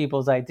class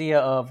people's idea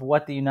of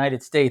what the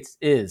United States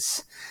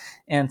is.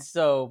 And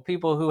so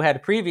people who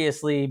had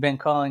previously been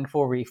calling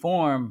for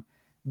reform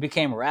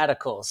became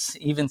radicals,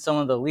 even some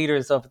of the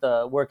leaders of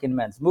the working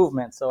men's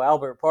movement. So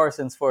Albert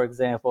Parsons, for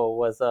example,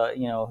 was,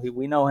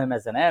 we know him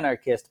as an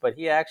anarchist, but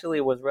he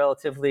actually was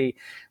relatively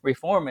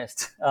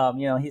reformist.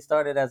 He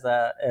started as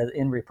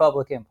in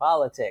Republican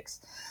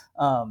politics.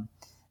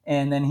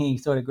 And then he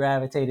sort of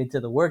gravitated to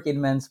the working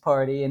men's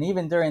party. And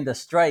even during the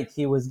strike,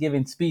 he was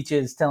giving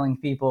speeches telling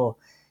people,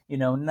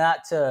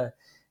 not to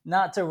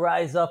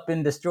rise up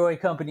and destroy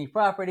company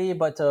property,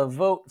 but to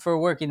vote for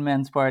working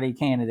men's party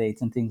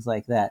candidates and things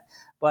like that.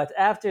 But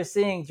after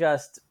seeing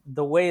just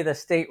the way the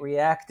state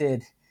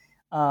reacted,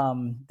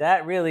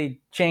 that really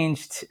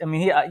changed. I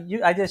mean,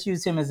 I just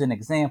used him as an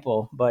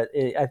example, but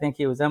I think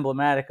he was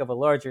emblematic of a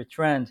larger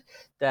trend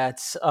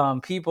that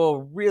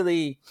people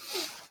really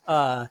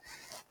were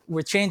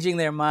changing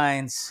their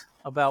minds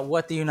about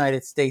what the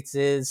United States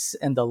is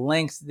and the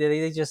lengths.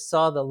 They just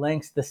saw the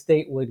lengths the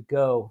state would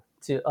go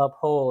to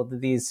uphold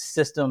these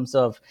systems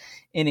of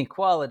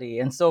inequality.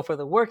 And so for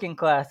the working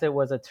class, it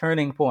was a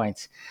turning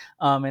point.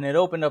 And it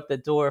opened up the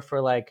door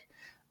for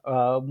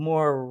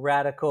more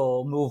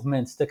radical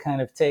movements to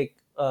kind of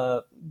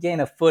gain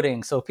a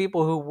footing. So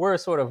people who were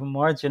sort of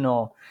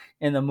marginal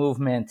in the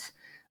movement,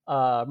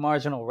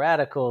 marginal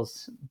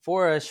radicals,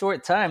 for a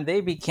short time, they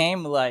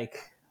became the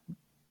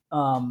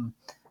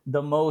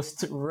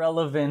most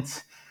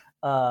relevant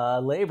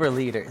labor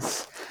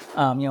leaders.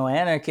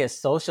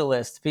 Anarchists,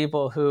 socialists,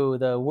 people who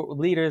the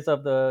leaders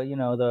of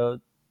the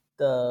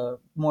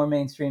more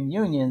mainstream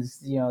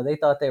unions, they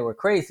thought they were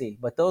crazy,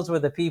 but those were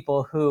the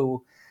people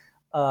who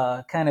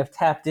kind of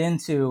tapped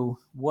into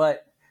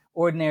what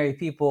ordinary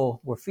people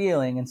were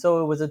feeling. And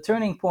so it was a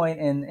turning point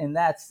in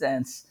that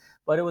sense,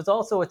 but it was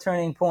also a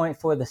turning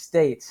point for the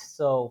state.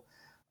 So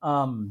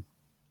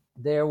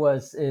there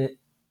was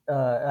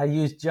I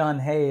used John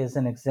Hay as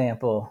an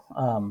example.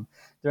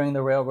 During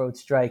the railroad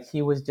strike,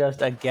 he was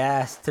just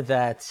aghast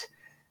that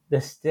the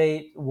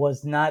state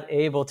was not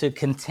able to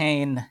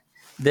contain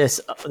this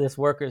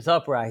workers'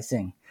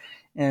 uprising.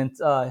 And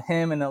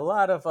him and a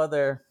lot of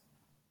other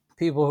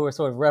people who were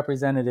sort of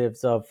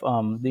representatives of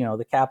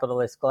the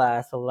capitalist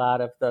class, a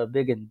lot of the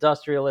big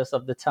industrialists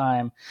of the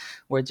time,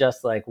 were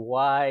just like,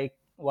 why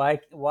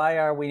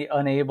are we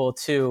unable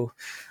to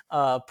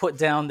put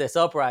down this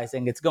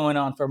uprising? It's going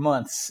on for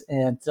months.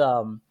 And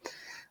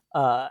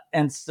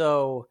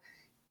so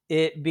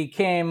it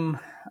became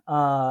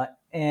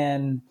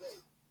an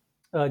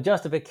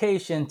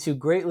justification to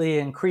greatly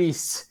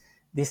increase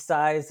the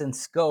size and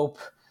scope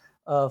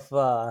of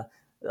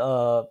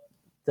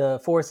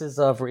the forces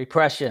of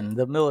repression,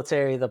 the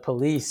military, the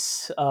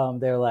police.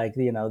 They're like,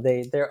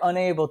 they're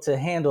unable to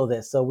handle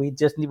this. So we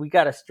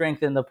got to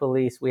strengthen the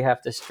police. We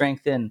have to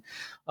strengthen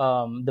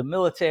the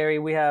military.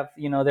 We have,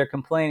 they're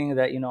complaining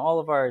that,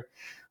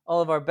 all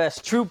of our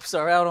best troops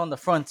are out on the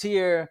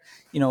frontier,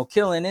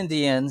 killing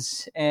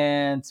Indians.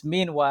 And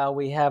meanwhile,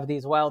 we have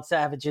these wild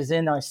savages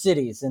in our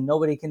cities and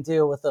nobody can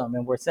deal with them.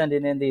 And we're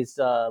sending in these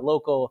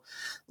local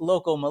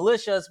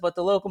militias, but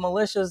the local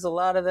militias, a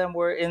lot of them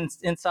were in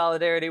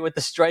solidarity with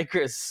the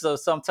strikers. So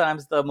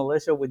sometimes the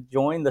militia would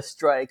join the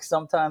strike.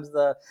 Sometimes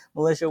the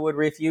militia would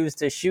refuse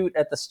to shoot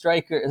at the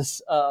strikers.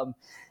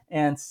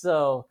 And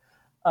so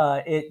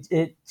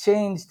it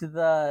changed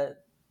and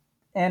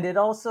it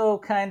also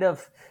kind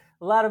of,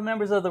 a lot of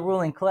members of the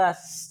ruling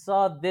class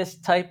saw this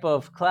type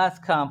of class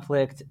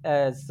conflict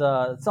as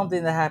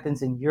something that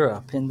happens in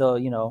Europe, in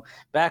the,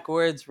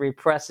 backwards,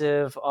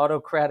 repressive,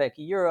 autocratic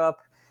Europe.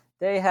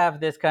 They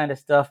have this kind of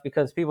stuff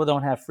because people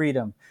don't have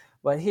freedom.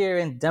 But here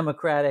in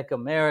democratic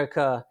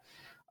America,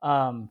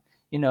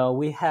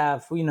 we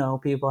have,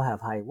 people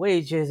have high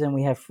wages and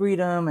we have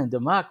freedom and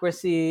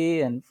democracy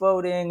and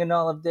voting and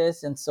all of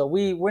this. And so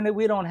we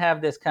don't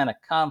have this kind of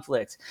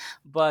conflict.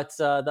 But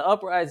the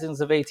uprisings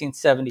of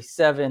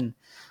 1877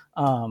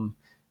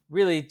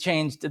 really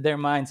changed their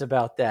minds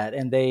about that.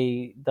 And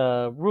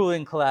the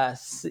ruling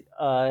class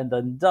and the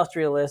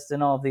industrialists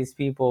and all of these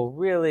people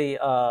really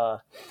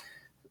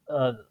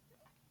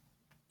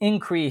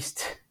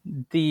increased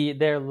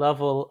their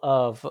level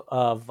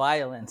of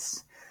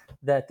violence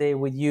that they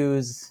would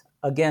use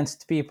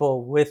against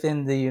people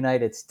within the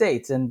United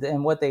States.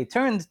 And what they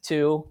turned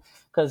to,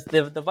 because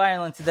the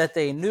violence that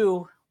they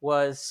knew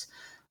was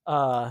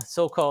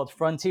so-called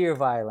frontier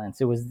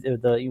violence. It was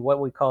what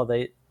we call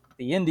the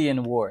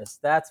Indian Wars.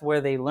 That's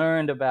where they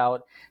learned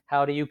about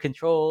how do you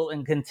control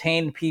and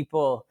contain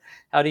people,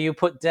 how do you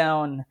put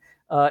down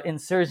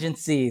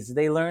insurgencies.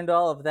 They learned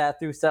all of that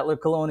through settler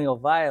colonial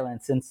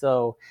violence. And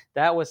so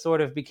that was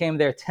sort of became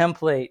their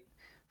template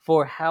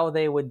for how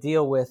they would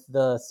deal with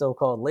the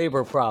so-called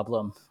labor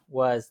problem.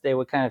 Was they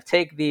would kind of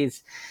take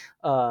these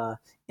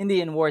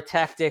Indian war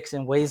tactics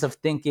and ways of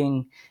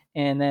thinking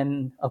and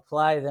then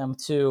apply them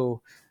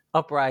to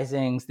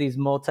uprisings, these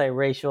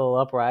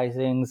multiracial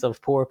uprisings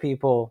of poor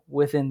people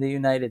within the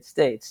United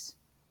States.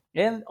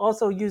 And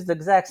also use the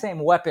exact same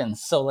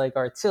weapons, so like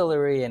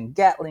artillery and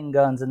Gatling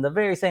guns and the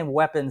very same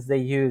weapons they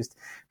used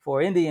for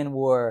Indian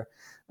War,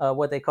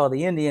 what they call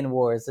the Indian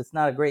Wars. It's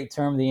not a great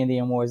term, the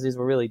Indian Wars. These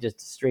were really just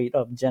straight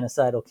up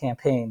genocidal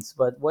campaigns.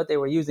 But what they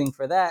were using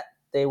for that,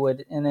 they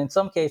would, and in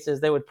some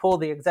cases, they would pull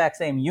the exact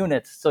same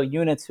units. So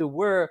units who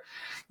were,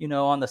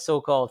 on the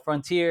so-called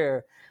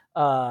frontier,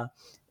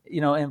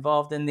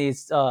 involved in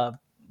these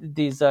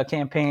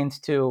campaigns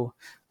to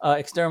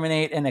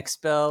exterminate and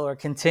expel or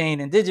contain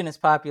indigenous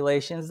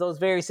populations, those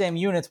very same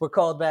units were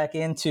called back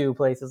into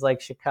places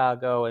like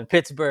Chicago and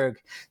Pittsburgh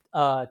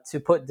to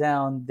put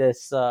down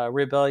this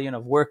rebellion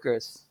of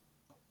workers.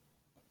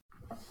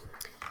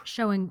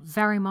 Showing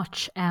very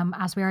much,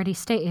 as we already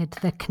stated,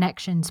 the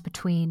connections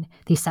between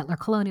the settler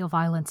colonial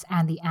violence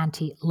and the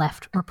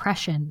anti-left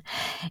repression.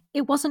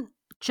 It wasn't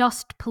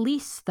just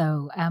police,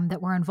 though, that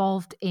were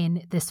involved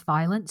in this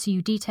violence.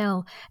 You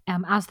detail,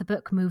 as the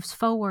book moves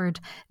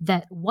forward,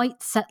 that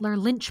white settler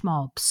lynch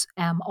mobs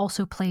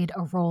also played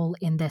a role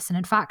in this. And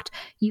in fact,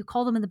 you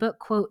call them in the book,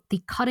 quote,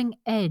 the cutting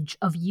edge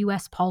of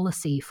U.S.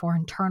 policy for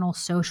internal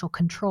social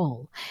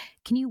control.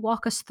 Can you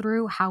walk us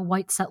through how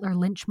white settler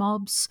lynch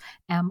mobs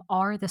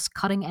are this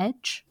cutting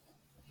edge?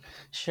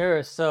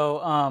 Sure. So,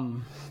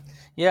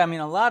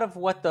 a lot of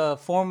what the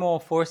formal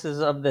forces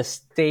of the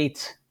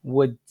state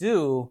would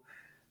do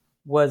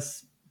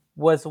was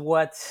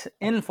what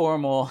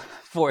informal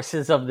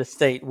forces of the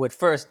state would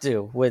first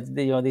do with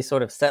these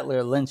sort of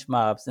settler lynch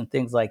mobs and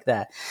things like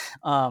that.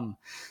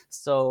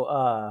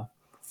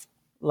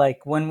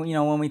 Like when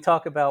we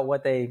talk about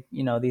what they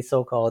these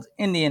so-called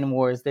Indian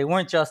Wars, they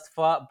weren't just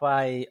fought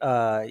by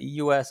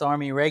U.S.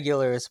 Army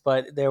regulars,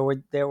 but there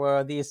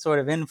were these sort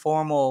of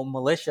informal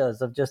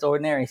militias of just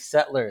ordinary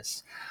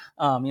settlers.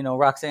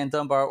 Roxanne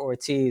Dunbar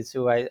Ortiz,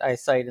 who I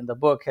cite in the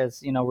book,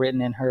 has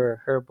written in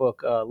her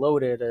book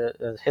Loaded,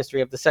 a history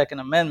of the Second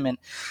Amendment,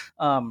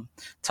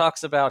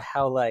 talks about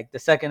how like the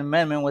Second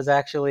Amendment was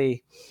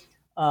actually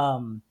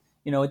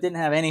it didn't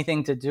have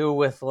anything to do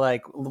with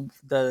like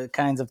the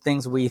kinds of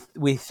things we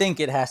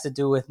think it has to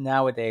do with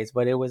nowadays,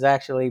 but it was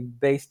actually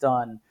based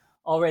on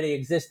already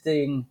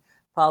existing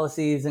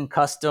policies and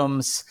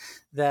customs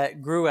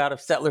that grew out of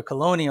settler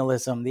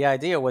colonialism. The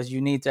idea was you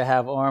need to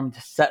have armed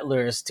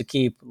settlers to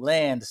keep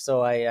land.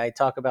 So I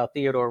talk about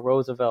Theodore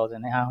Roosevelt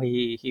and how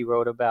he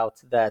wrote about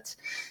that.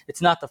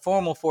 It's not the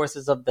formal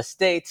forces of the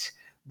state,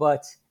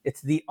 but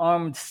it's the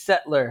armed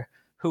settler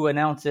who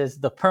announces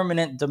the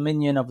permanent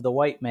dominion of the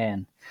white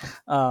man.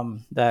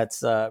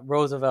 That's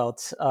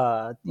Roosevelt,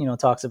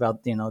 talks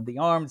about, the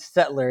armed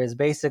settler is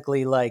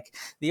basically like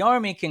the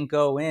army can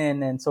go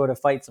in and sort of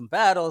fight some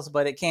battles,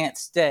 but it can't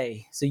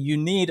stay. So you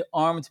need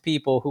armed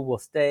people who will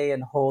stay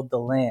and hold the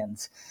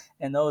lands.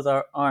 And those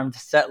are armed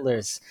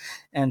settlers.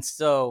 And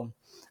so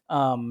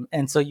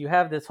And so you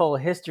have this whole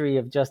history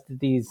of just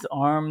these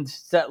armed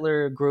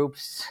settler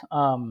groups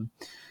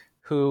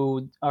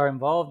who are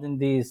involved in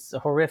these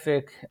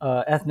horrific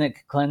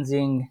ethnic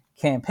cleansing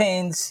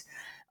campaigns.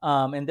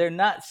 And they're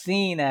not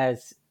seen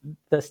as,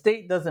 the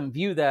state doesn't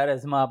view that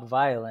as mob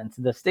violence.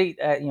 The state,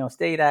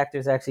 state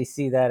actors actually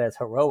see that as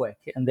heroic.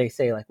 And they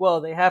say like,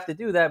 well, they have to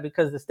do that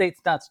because the state's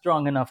not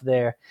strong enough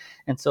there.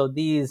 And so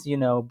these,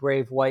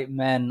 brave white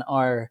men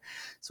are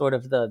sort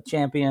of the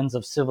champions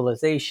of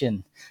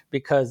civilization,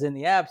 because in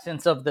the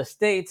absence of the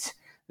state,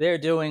 they're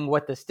doing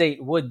what the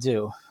state would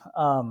do.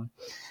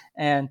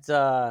 And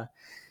so,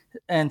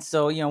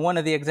 one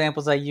of the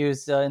examples I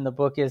use in the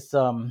book is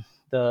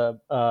the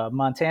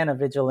Montana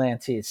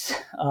vigilantes,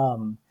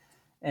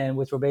 and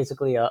which were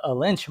basically a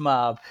lynch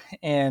mob.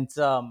 And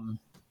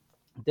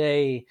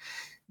they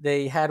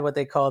had what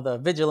they call the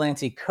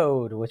vigilante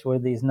code, which were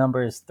these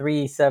numbers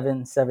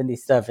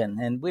 3777.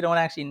 And we don't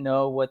actually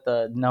know what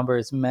the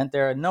numbers meant.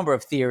 There are a number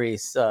of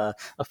theories. A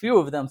few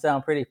of them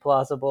sound pretty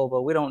plausible,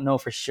 but we don't know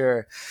for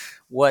sure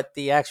what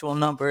the actual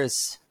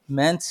numbers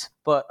meant,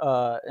 but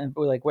and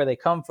like where they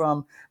come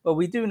from. But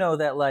we do know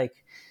that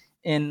like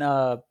in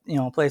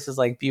places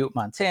like Butte,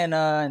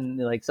 Montana, and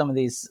like some of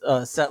these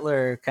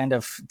settler kind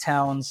of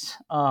towns,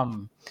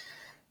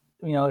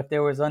 if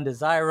there was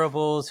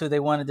undesirables who they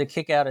wanted to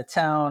kick out of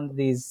town,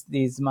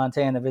 these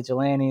Montana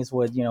vigilantes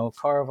would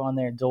carve on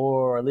their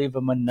door or leave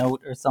them a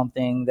note or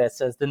something that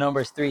says the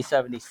number is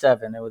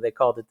 377, and they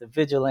called it the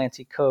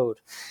vigilante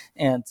code.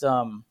 And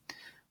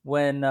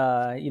when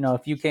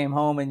if you came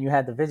home and you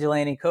had the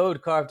vigilante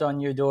code carved on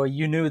your door,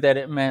 you knew that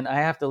it meant I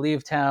have to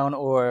leave town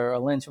or a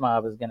lynch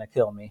mob is going to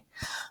kill me.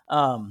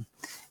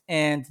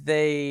 And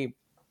they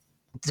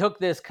took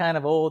this kind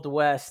of old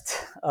west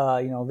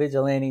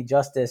vigilante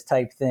justice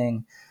type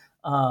thing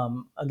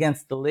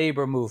against the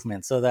labor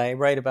movement. So that I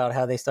write about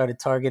how they started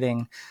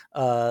targeting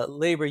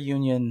labor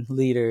union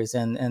leaders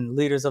and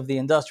leaders of the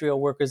industrial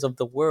workers of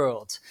the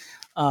world.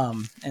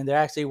 And there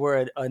actually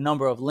were a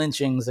number of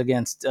lynchings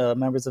against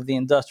members of the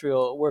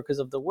industrial workers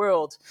of the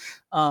world.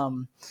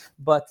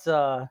 But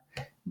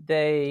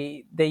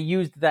they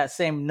used that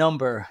same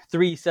number,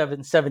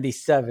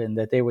 3777,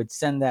 that they would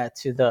send that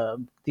to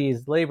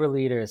these labor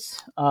leaders.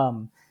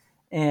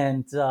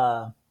 And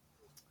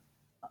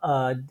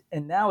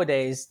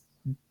nowadays,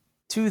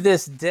 to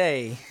this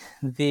day,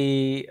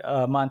 the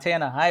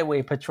Montana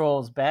Highway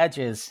Patrol's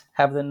badges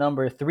have the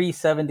number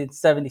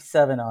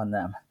 3777 on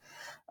them.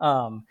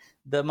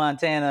 The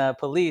Montana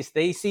police,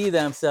 they see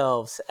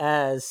themselves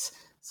as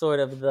sort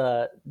of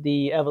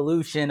the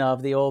evolution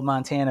of the old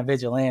Montana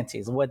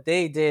vigilantes. What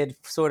they did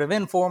sort of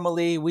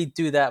informally, we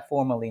do that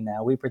formally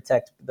now. We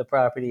protect the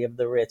property of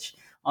the rich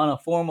on a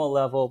formal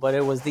level, but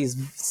it was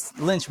these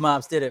lynch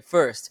mobs did it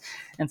first.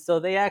 And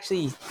so they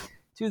actually,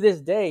 to this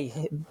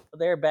day,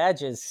 their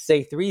badges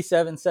say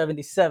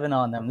 3777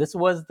 on them. This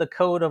was the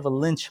code of a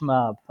lynch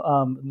mob.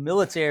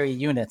 Military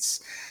units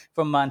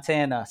from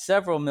Montana,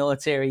 several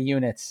military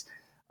units,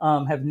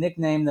 have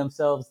nicknamed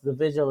themselves the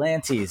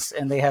Vigilantes,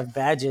 and they have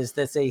badges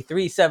that say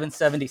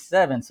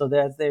 3777. So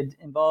as they're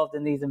involved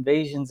in these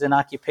invasions and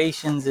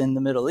occupations in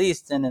the Middle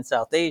East and in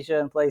South Asia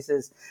and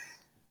places,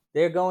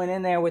 they're going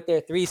in there with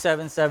their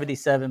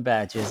 3777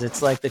 badges.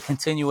 It's like the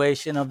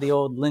continuation of the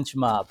old lynch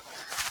mob.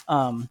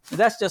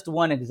 That's just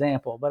one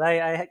example, but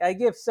I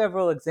give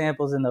several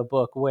examples in the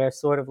book where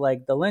sort of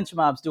like the lynch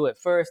mobs do it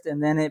first,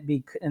 and then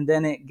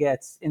it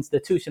gets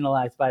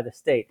institutionalized by the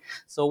state.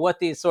 So what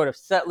these sort of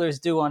settlers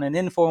do on an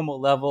informal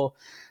level,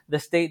 the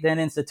state then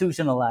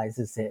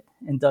institutionalizes it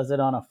and does it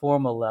on a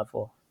formal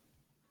level.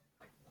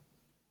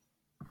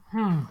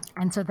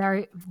 And so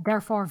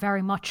therefore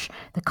very much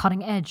the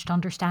cutting edge to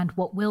understand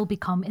what will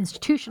become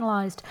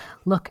institutionalized.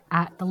 Look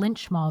at the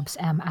lynch mobs,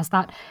 as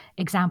that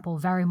example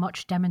very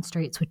much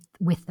demonstrates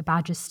with the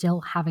badges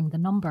still having the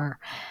number.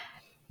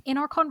 In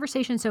our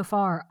conversation so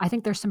far, I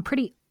think there's some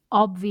pretty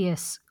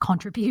obvious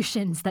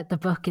contributions that the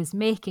book is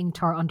making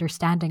to our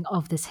understanding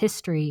of this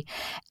history.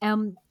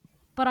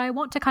 But I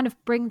want to kind of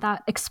bring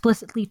that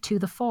explicitly to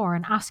the fore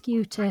and ask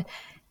you to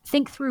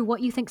think through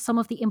what you think some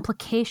of the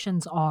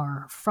implications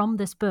are from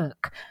this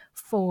book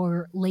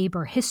for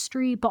labor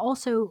history, but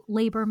also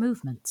labor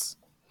movements.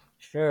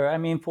 Sure. I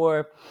mean,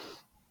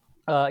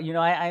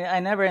 I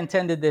never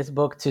intended this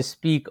book to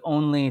speak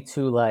only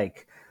to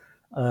like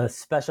a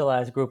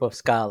specialized group of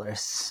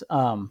scholars,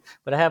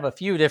 but I have a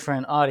few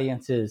different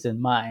audiences in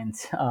mind.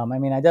 I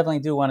definitely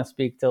do want to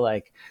speak to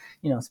like,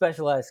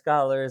 specialized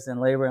scholars in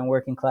labor and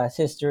working class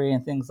history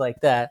and things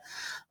like that.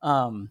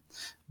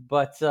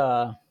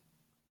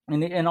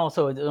 And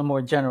also a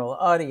more general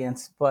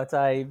audience, but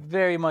I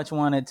very much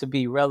want it to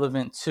be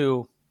relevant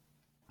to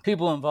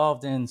people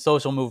involved in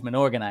social movement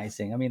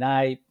organizing. I mean,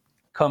 I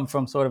come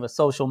from sort of a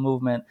social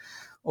movement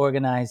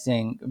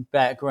organizing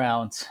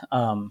background,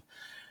 and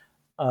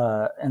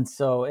I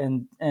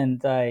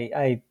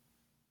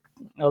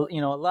a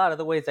lot of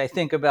the ways I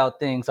think about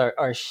things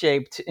are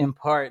shaped in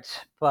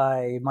part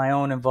by my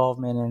own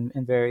involvement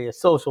in various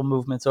social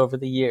movements over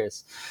the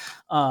years.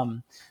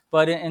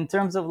 But in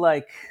terms of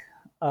like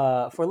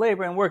for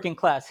labor and working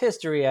class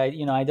history,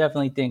 I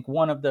definitely think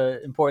one of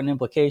the important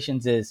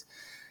implications is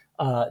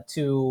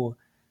to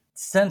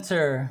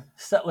center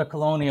settler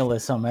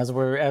colonialism as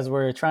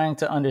we're trying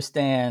to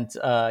understand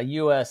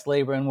U.S.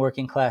 labor and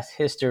working class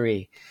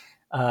history.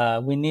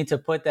 We need to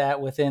put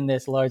that within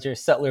this larger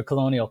settler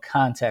colonial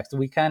context.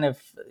 We kind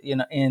of,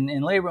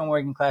 in labor and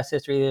working class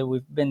history,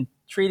 we've been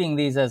treating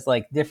these as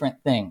like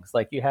different things.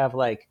 Like you have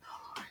like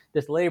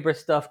this labor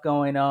stuff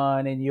going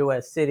on in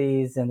U.S.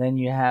 cities, and then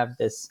you have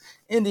this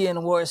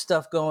Indian war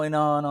stuff going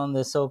on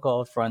the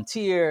so-called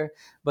frontier.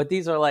 But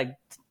these are like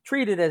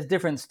treated as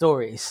different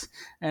stories.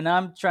 And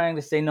I'm trying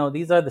to say, no,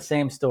 these are the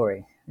same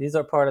story. These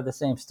are part of the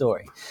same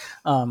story.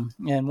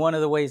 And one of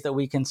the ways that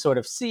we can sort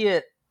of see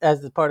it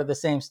as the part of the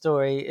same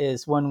story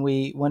is when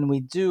we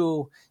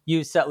do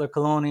use settler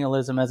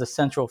colonialism as a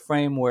central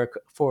framework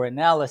for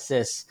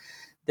analysis,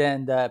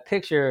 then the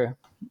picture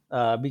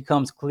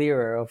becomes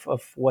clearer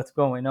of what's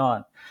going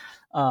on.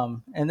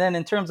 And then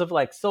in terms of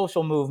like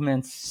social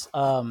movements,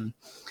 one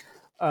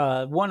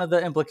of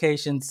the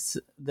implications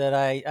that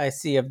I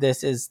see of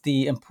this is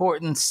the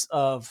importance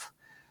of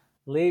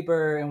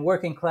labor and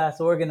working class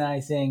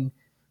organizing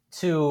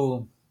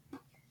to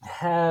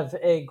have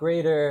a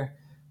greater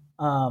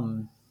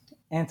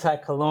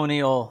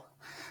anti-colonial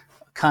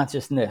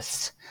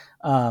consciousness,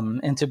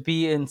 and to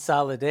be in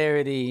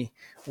solidarity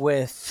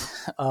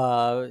with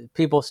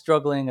people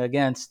struggling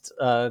against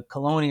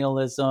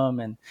colonialism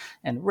and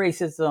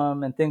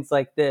racism and things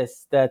like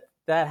this. That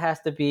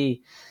has to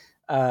be.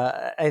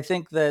 I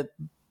think that.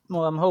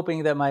 Well, I'm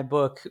hoping that my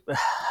book,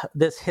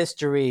 this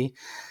history,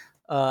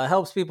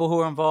 helps people who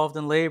are involved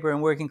in labor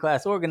and working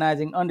class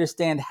organizing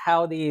understand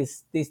how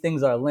these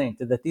things are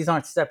linked. That these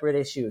aren't separate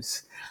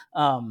issues.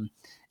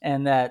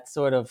 And that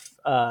sort of,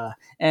 I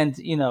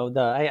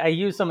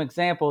use some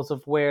examples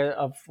of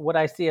what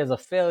I see as a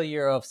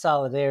failure of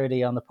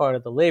solidarity on the part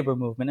of the labor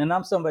movement. And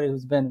I'm somebody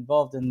who's been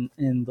involved in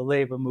the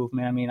labor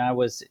movement. I mean, I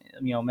was,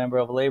 a member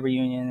of a labor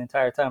union the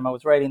entire time I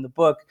was writing the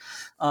book.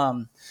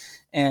 I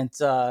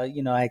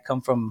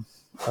come from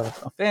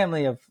a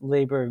family of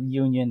labor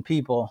union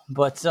people,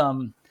 but,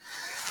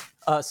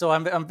 so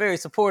I'm very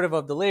supportive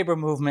of the labor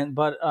movement,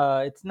 but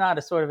it's not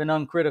a sort of an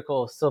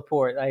uncritical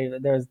support.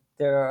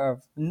 There are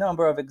a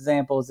number of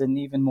examples in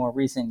even more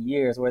recent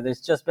years where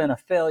there's just been a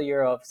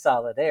failure of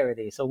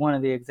solidarity. So one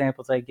of the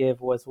examples I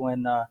give was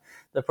when the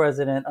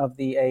president of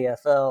the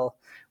AFL,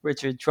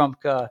 Richard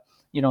Trumka,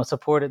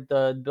 supported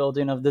the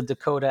building of the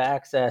Dakota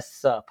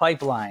Access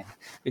pipeline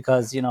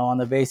because, on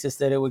the basis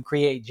that it would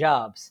create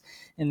jobs.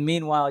 And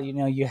meanwhile,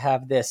 you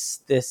have this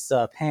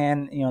historic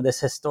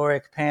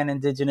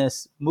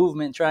pan-indigenous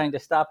movement trying to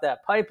stop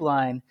that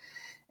pipeline.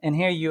 And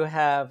here you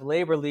have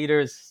labor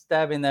leaders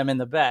stabbing them in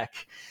the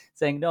back,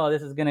 saying, no,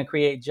 this is going to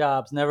create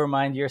jobs. Never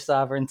mind your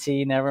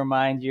sovereignty. Never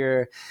mind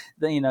that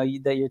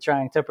you're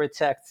trying to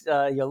protect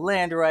your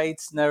land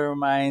rights. Never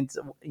mind,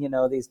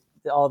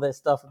 all this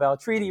stuff about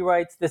treaty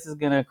rights. This is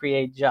going to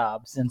create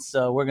jobs. And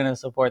so we're going to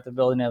support the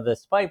building of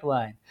this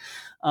pipeline.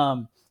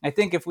 I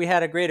think if we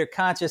had a greater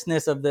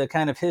consciousness of the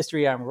kind of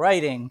history I'm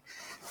writing,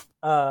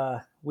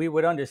 we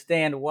would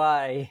understand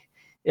why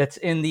it's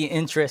in the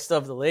interest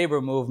of the labor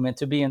movement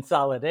to be in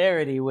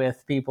solidarity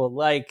with people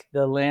like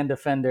the land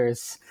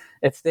defenders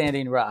at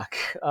Standing Rock.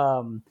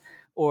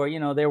 Or,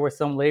 there were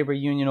some labor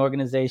union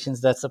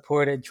organizations that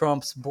supported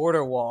Trump's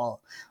border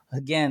wall.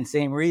 Again,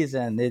 same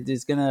reason. It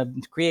is going to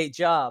create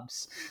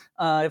jobs.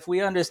 If we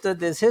understood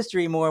this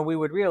history more, we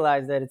would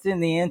realize that it's in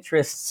the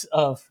interests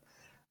of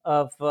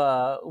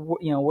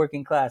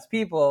working class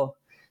people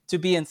to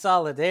be in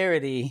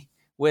solidarity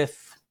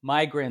with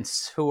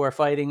migrants who are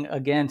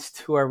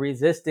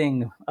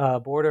resisting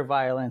border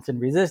violence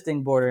and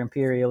resisting border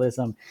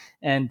imperialism,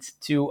 and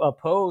to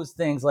oppose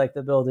things like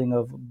the building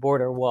of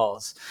border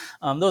walls.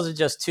 Those are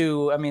just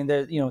two. I mean,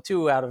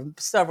 two out of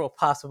several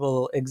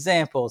possible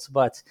examples,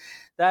 but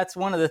that's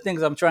one of the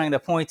things I'm trying to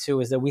point to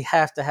is that we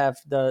have to have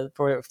the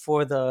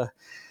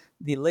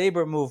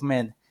labor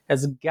movement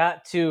has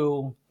got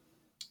to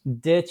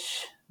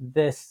ditch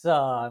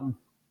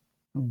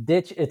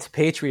its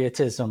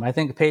patriotism. I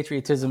think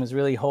patriotism is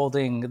really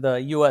holding the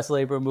U.S.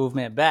 labor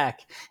movement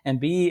back,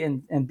 and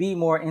be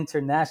more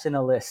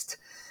internationalist,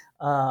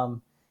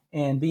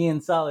 and be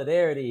in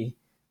solidarity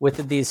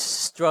with these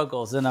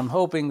struggles. And I'm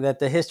hoping that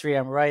the history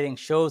I'm writing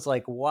shows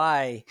like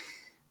why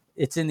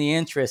it's in the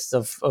interests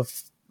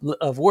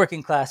of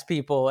working class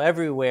people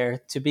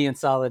everywhere to be in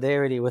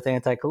solidarity with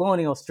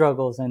anti-colonial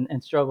struggles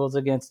and struggles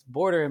against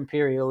border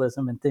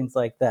imperialism and things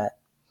like that.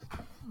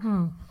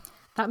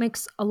 That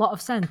makes a lot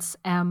of sense.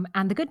 And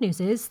the good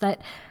news is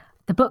that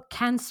the book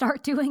can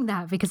start doing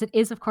that because it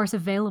is, of course,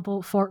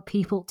 available for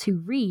people to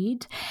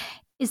read.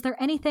 Is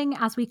there anything,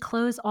 as we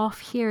close off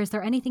here, is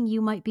there anything you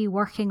might be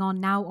working on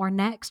now or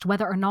next,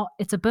 whether or not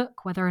it's a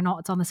book, whether or not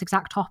it's on this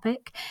exact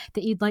topic,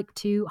 that you'd like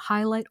to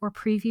highlight or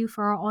preview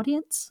for our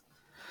audience?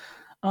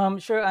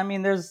 Sure. I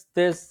mean, there's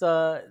this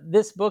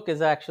book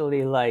is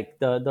actually like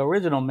the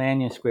original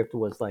manuscript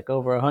was like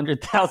over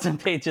 100,000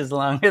 pages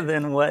longer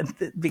than what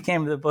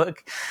became the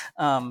book.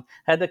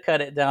 Had to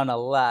cut it down a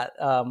lot.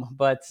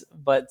 But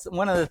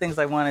one of the things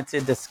I wanted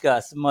to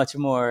discuss much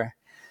more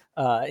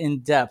in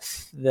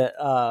depth that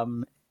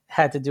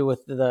had to do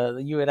with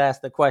you had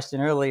asked the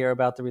question earlier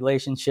about the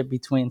relationship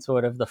between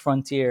sort of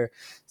the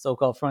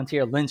so-called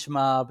frontier lynch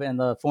mob and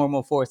the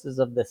formal forces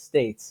of the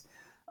states.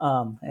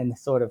 And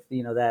sort of,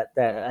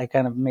 that I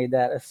kind of made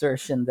that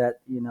assertion that,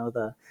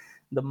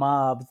 the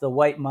mob, the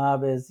white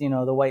mob is,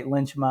 the white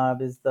lynch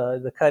mob is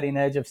the cutting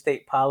edge of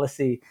state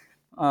policy.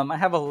 I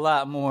have a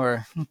lot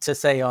more to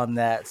say on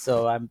that.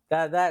 So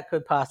that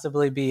could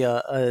possibly be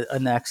a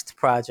next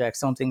project,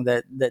 something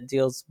that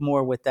deals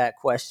more with that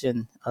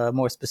question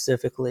more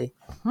specifically.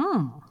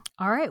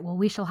 All right, well,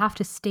 we shall have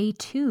to stay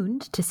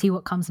tuned to see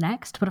what comes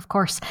next. But of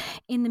course,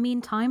 in the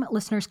meantime,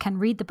 listeners can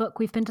read the book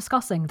we've been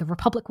discussing, The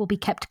Republic Will Be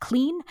Kept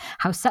Clean,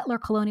 How Settler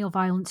Colonial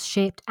Violence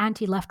Shaped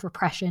Anti-Left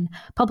Repression,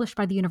 published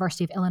by the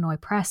University of Illinois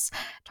Press.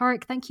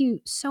 Tariq, thank you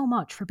so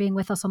much for being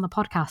with us on the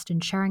podcast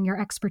and sharing your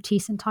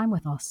expertise and time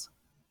with us.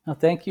 Well,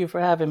 thank you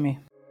for having me.